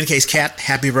 But in any case, Kat,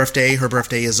 happy birthday. Her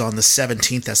birthday is on the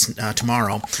 17th. That's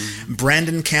tomorrow.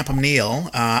 Brandon Campanile,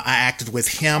 I acted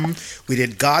with him. We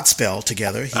did Godspell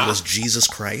together. He was Jesus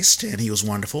Christ, and he was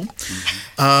wonderful.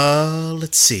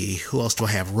 Let's see. Who else do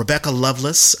I have? Rebecca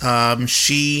Lovelace.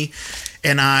 She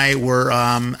and I were,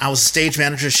 I was a stage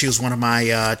manager. She was one of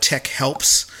my tech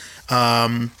helps. So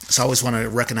I always want to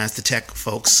recognize the tech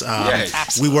folks.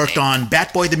 We worked on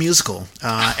Bat Boy the Musical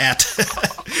at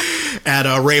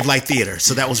Rave Light Theater.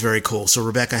 So that was very cool. So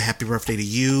Rebecca, happy birthday to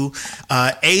you.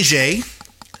 AJ,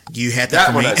 you had that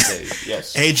for one me. I saved,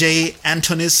 yes. AJ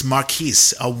Antonis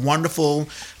Marquis, a wonderful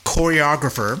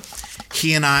choreographer.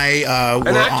 He and I were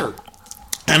an actor.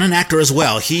 And an actor as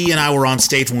well. He and I were on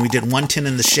stage when we did 110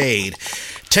 in the Shade.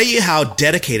 Tell you how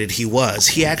dedicated he was.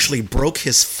 He actually broke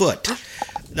his foot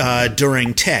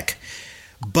during tech,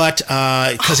 but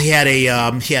because he had a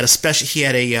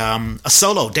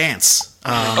solo dance,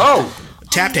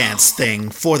 tap dance thing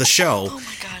for the show,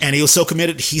 and he was so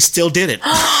committed he still did it.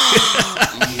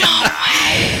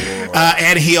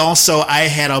 And he also, I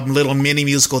had a little mini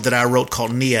musical that I wrote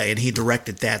called Nia, and he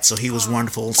directed that, so he was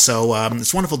wonderful. So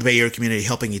it's wonderful the Bay Area community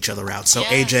helping each other out. So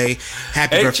AJ,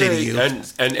 happy birthday to you. And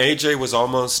AJ was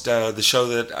almost the show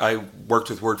that I worked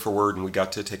with word for word, and we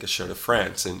got to take a show to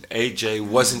France, and AJ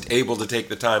wasn't able to take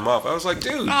the time off. I was like,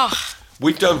 dude.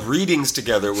 We've done readings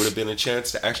together. It would have been a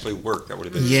chance to actually work. That would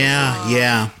have been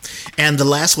yeah. And the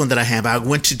last one that I have, I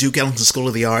went to Duke Ellington School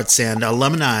of the Arts, and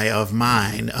alumni of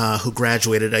mine who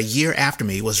graduated a year after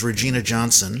me was Regina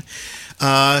Johnson.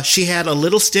 She had a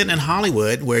little stint in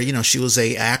Hollywood where, she was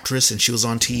a actress and she was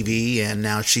on TV, and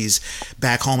now she's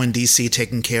back home in D.C.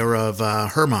 taking care of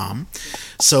her mom.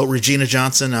 So Regina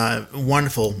Johnson,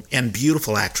 wonderful and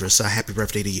beautiful actress. Happy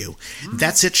birthday to you.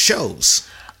 That's it, shows.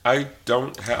 I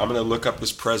don't have, I'm going to look up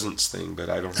this presents thing,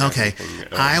 but I don't have anything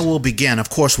else. I will begin.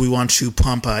 Of course, we want to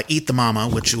pump Eat the Mama,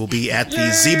 which will be at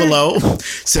the Z Below,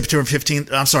 September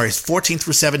 15th. I'm sorry, 14th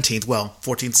through 17th. Well,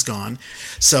 14th is gone.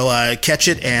 So catch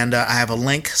it, and I have a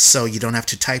link, so you don't have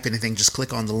to type anything. Just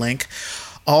click on the link.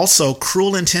 Also,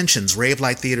 Cruel Intentions, Rave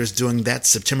Light Theater is doing that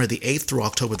September the 8th through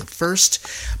October the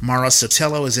 1st. Mara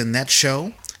Sotelo is in that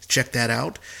show. Check that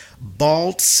out.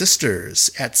 Bald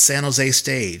Sisters at San Jose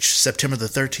Stage, September the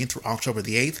 13th through October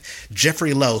the 8th.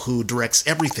 Jeffrey Lowe, who directs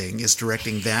everything, is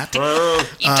directing that.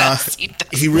 He does.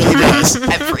 He really does.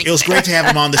 Everything. It was great to have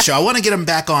him on the show. I want to get him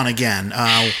back on again.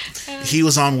 He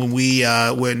was on when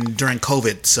during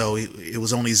COVID, so it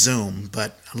was only Zoom,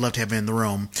 but I'd love to have him in the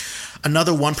room.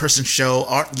 Another one-person show,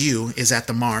 Art U, is at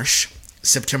the Marsh,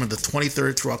 September the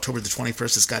 23rd through October the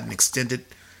 21st. It's got an extended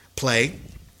play.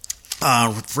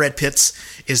 Fred Pitts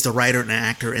is the writer and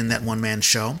actor in that one-man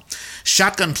show.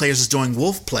 Shotgun Players is doing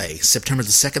Wolf Play, September the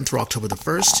 2nd through October the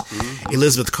 1st. Mm-hmm.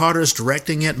 Elizabeth Carter is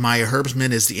directing it. Maya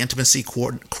Herbsman is the intimacy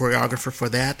choreographer for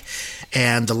that.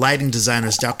 And the lighting designer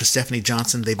is Dr. Stephanie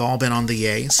Johnson. They've all been on the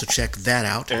Yay, so check that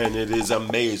out. And it is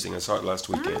amazing. I saw it last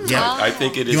weekend. Yeah. I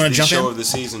think it is the show of the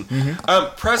season.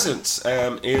 Mm-hmm. Presence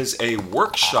is a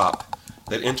workshop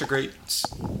that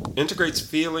integrates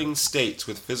feeling states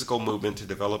with physical movement to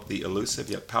develop the elusive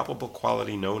yet palpable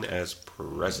quality known as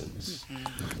presence.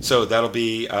 Mm-hmm. So that'll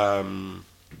be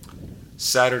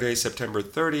Saturday, September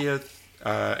 30th,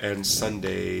 and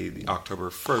Sunday, October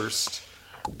 1st,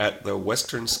 at the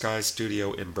Western Sky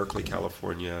Studio in Berkeley,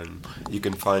 California. And you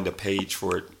can find a page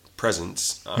for it,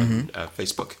 Presence, on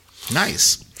Facebook.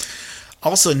 Nice.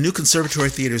 Also, New Conservatory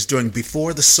Theater is doing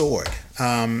Before the Sword.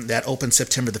 That opened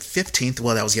September the 15th.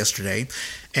 Well, that was yesterday.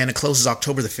 And it closes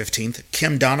October the 15th.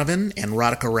 Kim Donovan and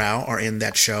Radhika Rao are in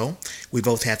that show. We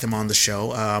both had them on the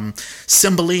show.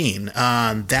 Cymbeline,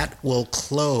 that will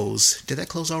close. Did that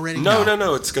close already?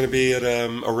 No. It's going to be at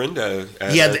Orinda.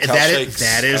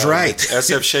 That is right.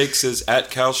 SF Shakes is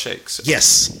at Cal Shakes.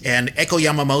 Yes. And Eiko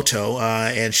Yamamoto,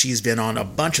 and she's been on a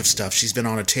bunch of stuff. She's been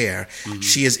on a tear. Mm-hmm.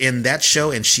 She is in that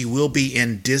show, and she will be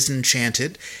in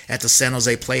Disenchanted at the San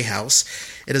Jose Playhouse.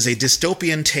 It is a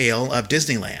dystopian tale of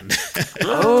Disneyland.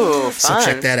 Oh, fun. So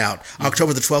check that out.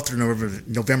 October the 12th through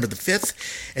November the 5th.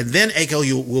 And then Eiko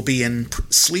will be in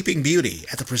Sleeping Beauty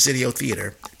at the Presidio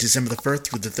Theater, December the 1st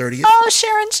through the 30th. Oh,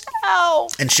 Sharon Chow.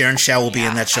 And Sharon Chow will be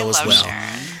in that show as well.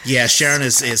 Sharon. Yeah, Sharon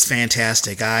is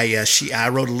fantastic. I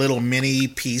wrote a little mini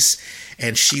piece,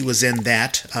 and she was in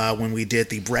that when we did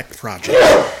the Brecht project.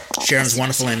 Sharon's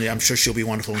wonderful, and I'm sure she'll be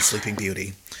wonderful in Sleeping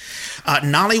Beauty.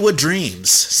 Nollywood Dreams,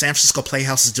 San Francisco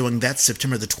Playhouse is doing that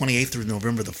September the 28th through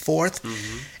November the 4th.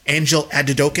 Mm-hmm. Angel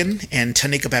Adedokin and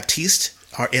Tanika Baptiste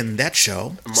are in that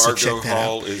show. Margot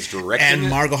Hall is directing it. And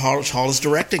Margot Hall is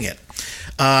directing it.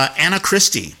 Anna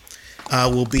Christie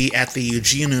will be at the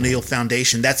Eugene O'Neill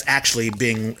Foundation. That's actually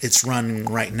it's running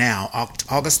right now,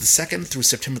 August the 2nd through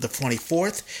September the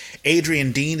 24th.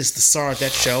 Adrienne Dean is the star of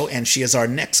that show, and she is our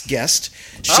next guest.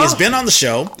 She has been on the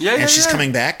show, and she's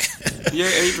coming back. Yeah,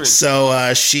 Adrienne.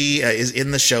 So she is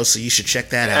in the show, so you should check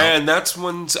that out. And that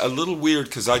one's a little weird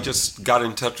because I just got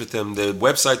in touch with them. The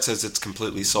website says it's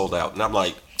completely sold out, and I'm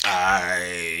like,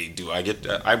 I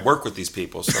work with these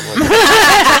people, so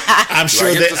I'm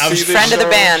sure that I'm friend of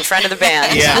the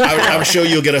band. Yeah, I'm sure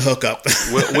you'll get a hookup.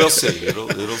 We'll see.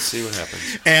 It'll see what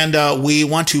happens. And we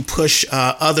want to push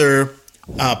other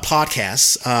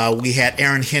podcasts. We had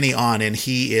Aaron Henney on, and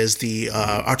he is the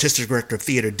artistic director of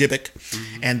theater, Dybbuk,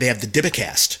 and they have the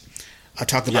Dybbukcast,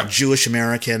 talking about Jewish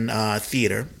American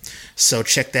theater. So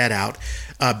check that out.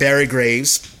 Barry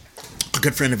Graves, a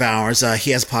good friend of ours,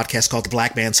 he has a podcast called The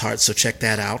Black Man's Heart, so check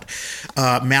that out.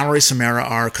 Mallory Samara,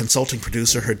 our consulting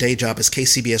producer, her day job is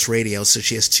KCBS Radio, so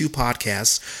she has two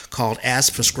podcasts called As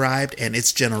Prescribed and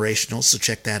It's Generational, so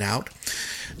check that out.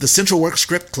 The Central Works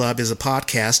Script Club is a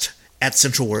podcast at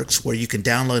Central Works where you can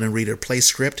download and read a play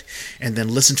script and then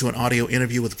listen to an audio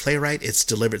interview with the playwright. It's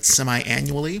delivered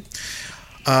semi-annually.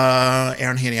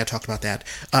 Aaron Haney, I talked about that.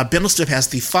 Bindlestiff has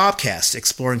the Fobcast,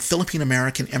 exploring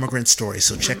Philippine-American immigrant stories.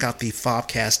 So check out the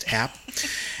Fobcast app.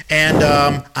 And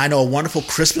I know a wonderful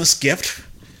Christmas gift,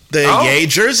 the Yay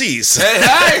jerseys.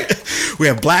 Hey! We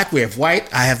have black, we have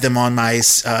white. I have them on my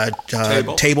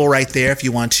table right there if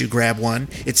you want to grab one.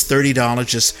 It's $30.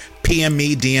 Just PM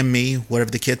me, DM me,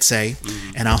 whatever the kids say,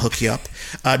 and I'll hook you up.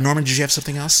 Norman, did you have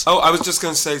something else? Oh, I was just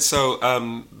going to say,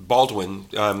 Baldwin.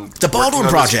 The Baldwin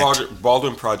Project.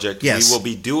 Baldwin Project. Yes. We will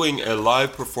be doing a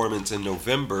live performance in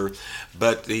November,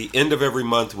 but the end of every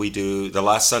month the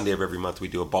last Sunday of every month, we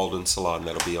do a Baldwin Salon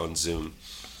that'll be on Zoom.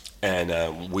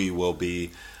 And we will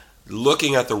be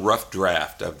looking at the rough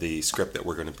draft of the script that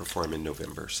we're going to perform in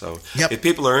November. So if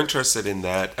people are interested in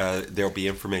that, there'll be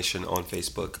information on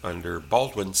Facebook under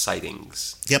Baldwin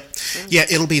Sightings. Yep. Yeah,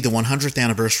 it'll be the 100th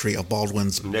anniversary of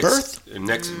Baldwin's birth.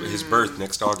 His birth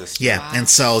next August. Yeah, and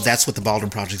so that's what the Baldwin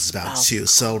Project is about, to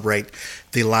celebrate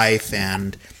the life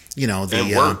and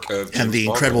the work and the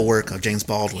incredible work of James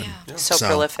Baldwin. Yeah. So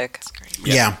prolific.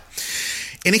 Yeah.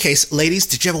 In any case, ladies,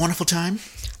 did you have a wonderful time?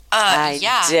 I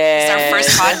did. It's our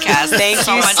first podcast. Thank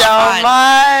you so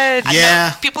much.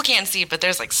 Yeah. People can't see it, but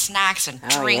there's like snacks and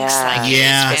drinks.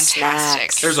 Yeah. It's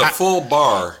fantastic. There's a full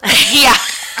bar. Yeah.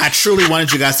 I truly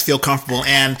wanted you guys to feel comfortable.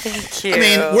 And thank you. I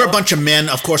mean, we're a bunch of men.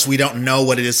 Of course, we don't know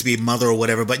what it is to be a mother or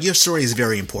whatever, but your story is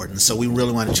very important. So we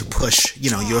really wanted to push,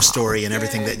 your story and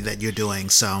everything that you're doing.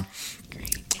 So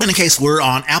In any case, we're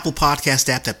on Apple Podcast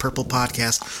app, that purple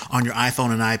podcast on your iPhone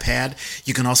and iPad.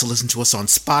 You can also listen to us on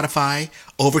Spotify,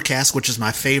 Overcast, which is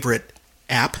my favorite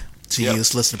app to use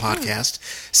to listen to podcasts,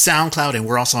 SoundCloud, and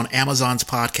we're also on Amazon's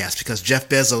podcast because Jeff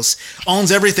Bezos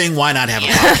owns everything. Why not have a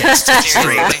podcast?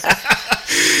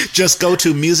 Just go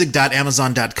to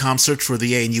music.amazon.com, search for The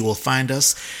Yay, and you will find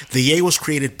us. The Yay was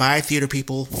created by theater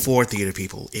people for theater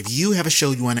people. If you have a show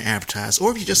you want to advertise,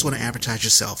 or if you just want to advertise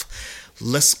yourself,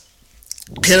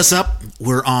 hit us up.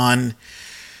 We're on,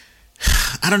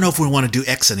 I don't know if we want to do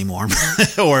X anymore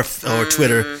or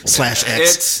Twitter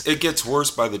 /X. It gets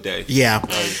worse by the day. Yeah,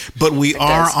 but we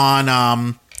are on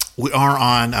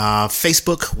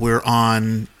Facebook. We're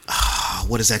on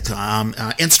what is that?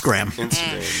 Instagram.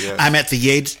 Yes. I'm at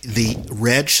the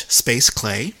Reg Space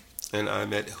Clay, and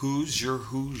I'm at Who's Your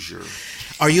Hoosier.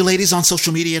 Are you ladies on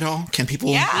social media at all? Can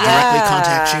people directly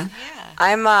contact you? Yeah.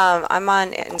 I'm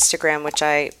on Instagram, which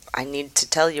I need to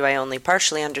tell you I only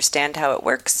partially understand how it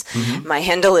works. Mm-hmm. My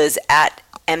handle is at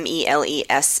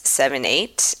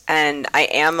MELES78, and I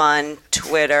am on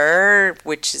Twitter,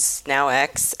 which is now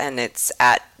X, and it's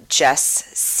at Jess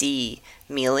C.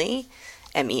 Mele,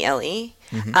 Mele.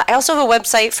 Mm-hmm. I also have a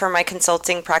website for my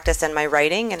consulting practice and my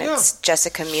writing, and it's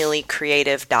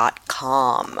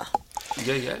jessicameleCreative.com.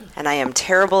 Yeah. And I am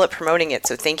terrible at promoting it,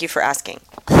 so thank you for asking.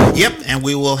 Yep, and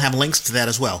we will have links to that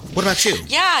as well. What about you?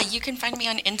 Yeah, you can find me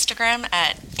on Instagram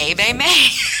at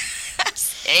AbayMay.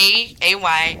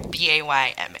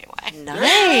 AAYBAYMAY.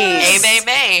 Nice.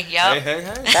 May. Yep. Hey.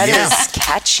 That is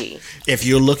catchy. If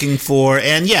you're looking for,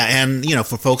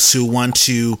 for folks who want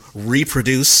to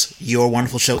reproduce your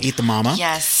wonderful show, Eat the Mama.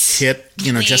 Yes. Hit,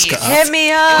 Please. Jessica up. Hit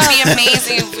me up. It would be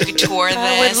amazing if we could tour this.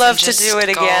 I would love to do it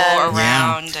again. Go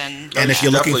around and if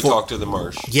you're looking for, talk to the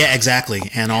Marsh. Yeah, exactly.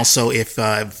 And also, if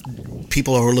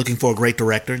people are looking for a great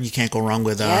director, you can't go wrong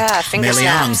with finger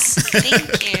Liang. snaps.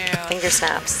 Thank you. Finger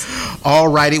snaps. All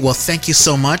righty. Well, thank you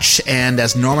so much. And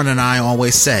as Norman and I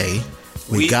always say,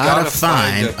 we gotta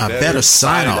find a better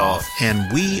sign off.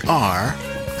 And we are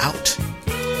out.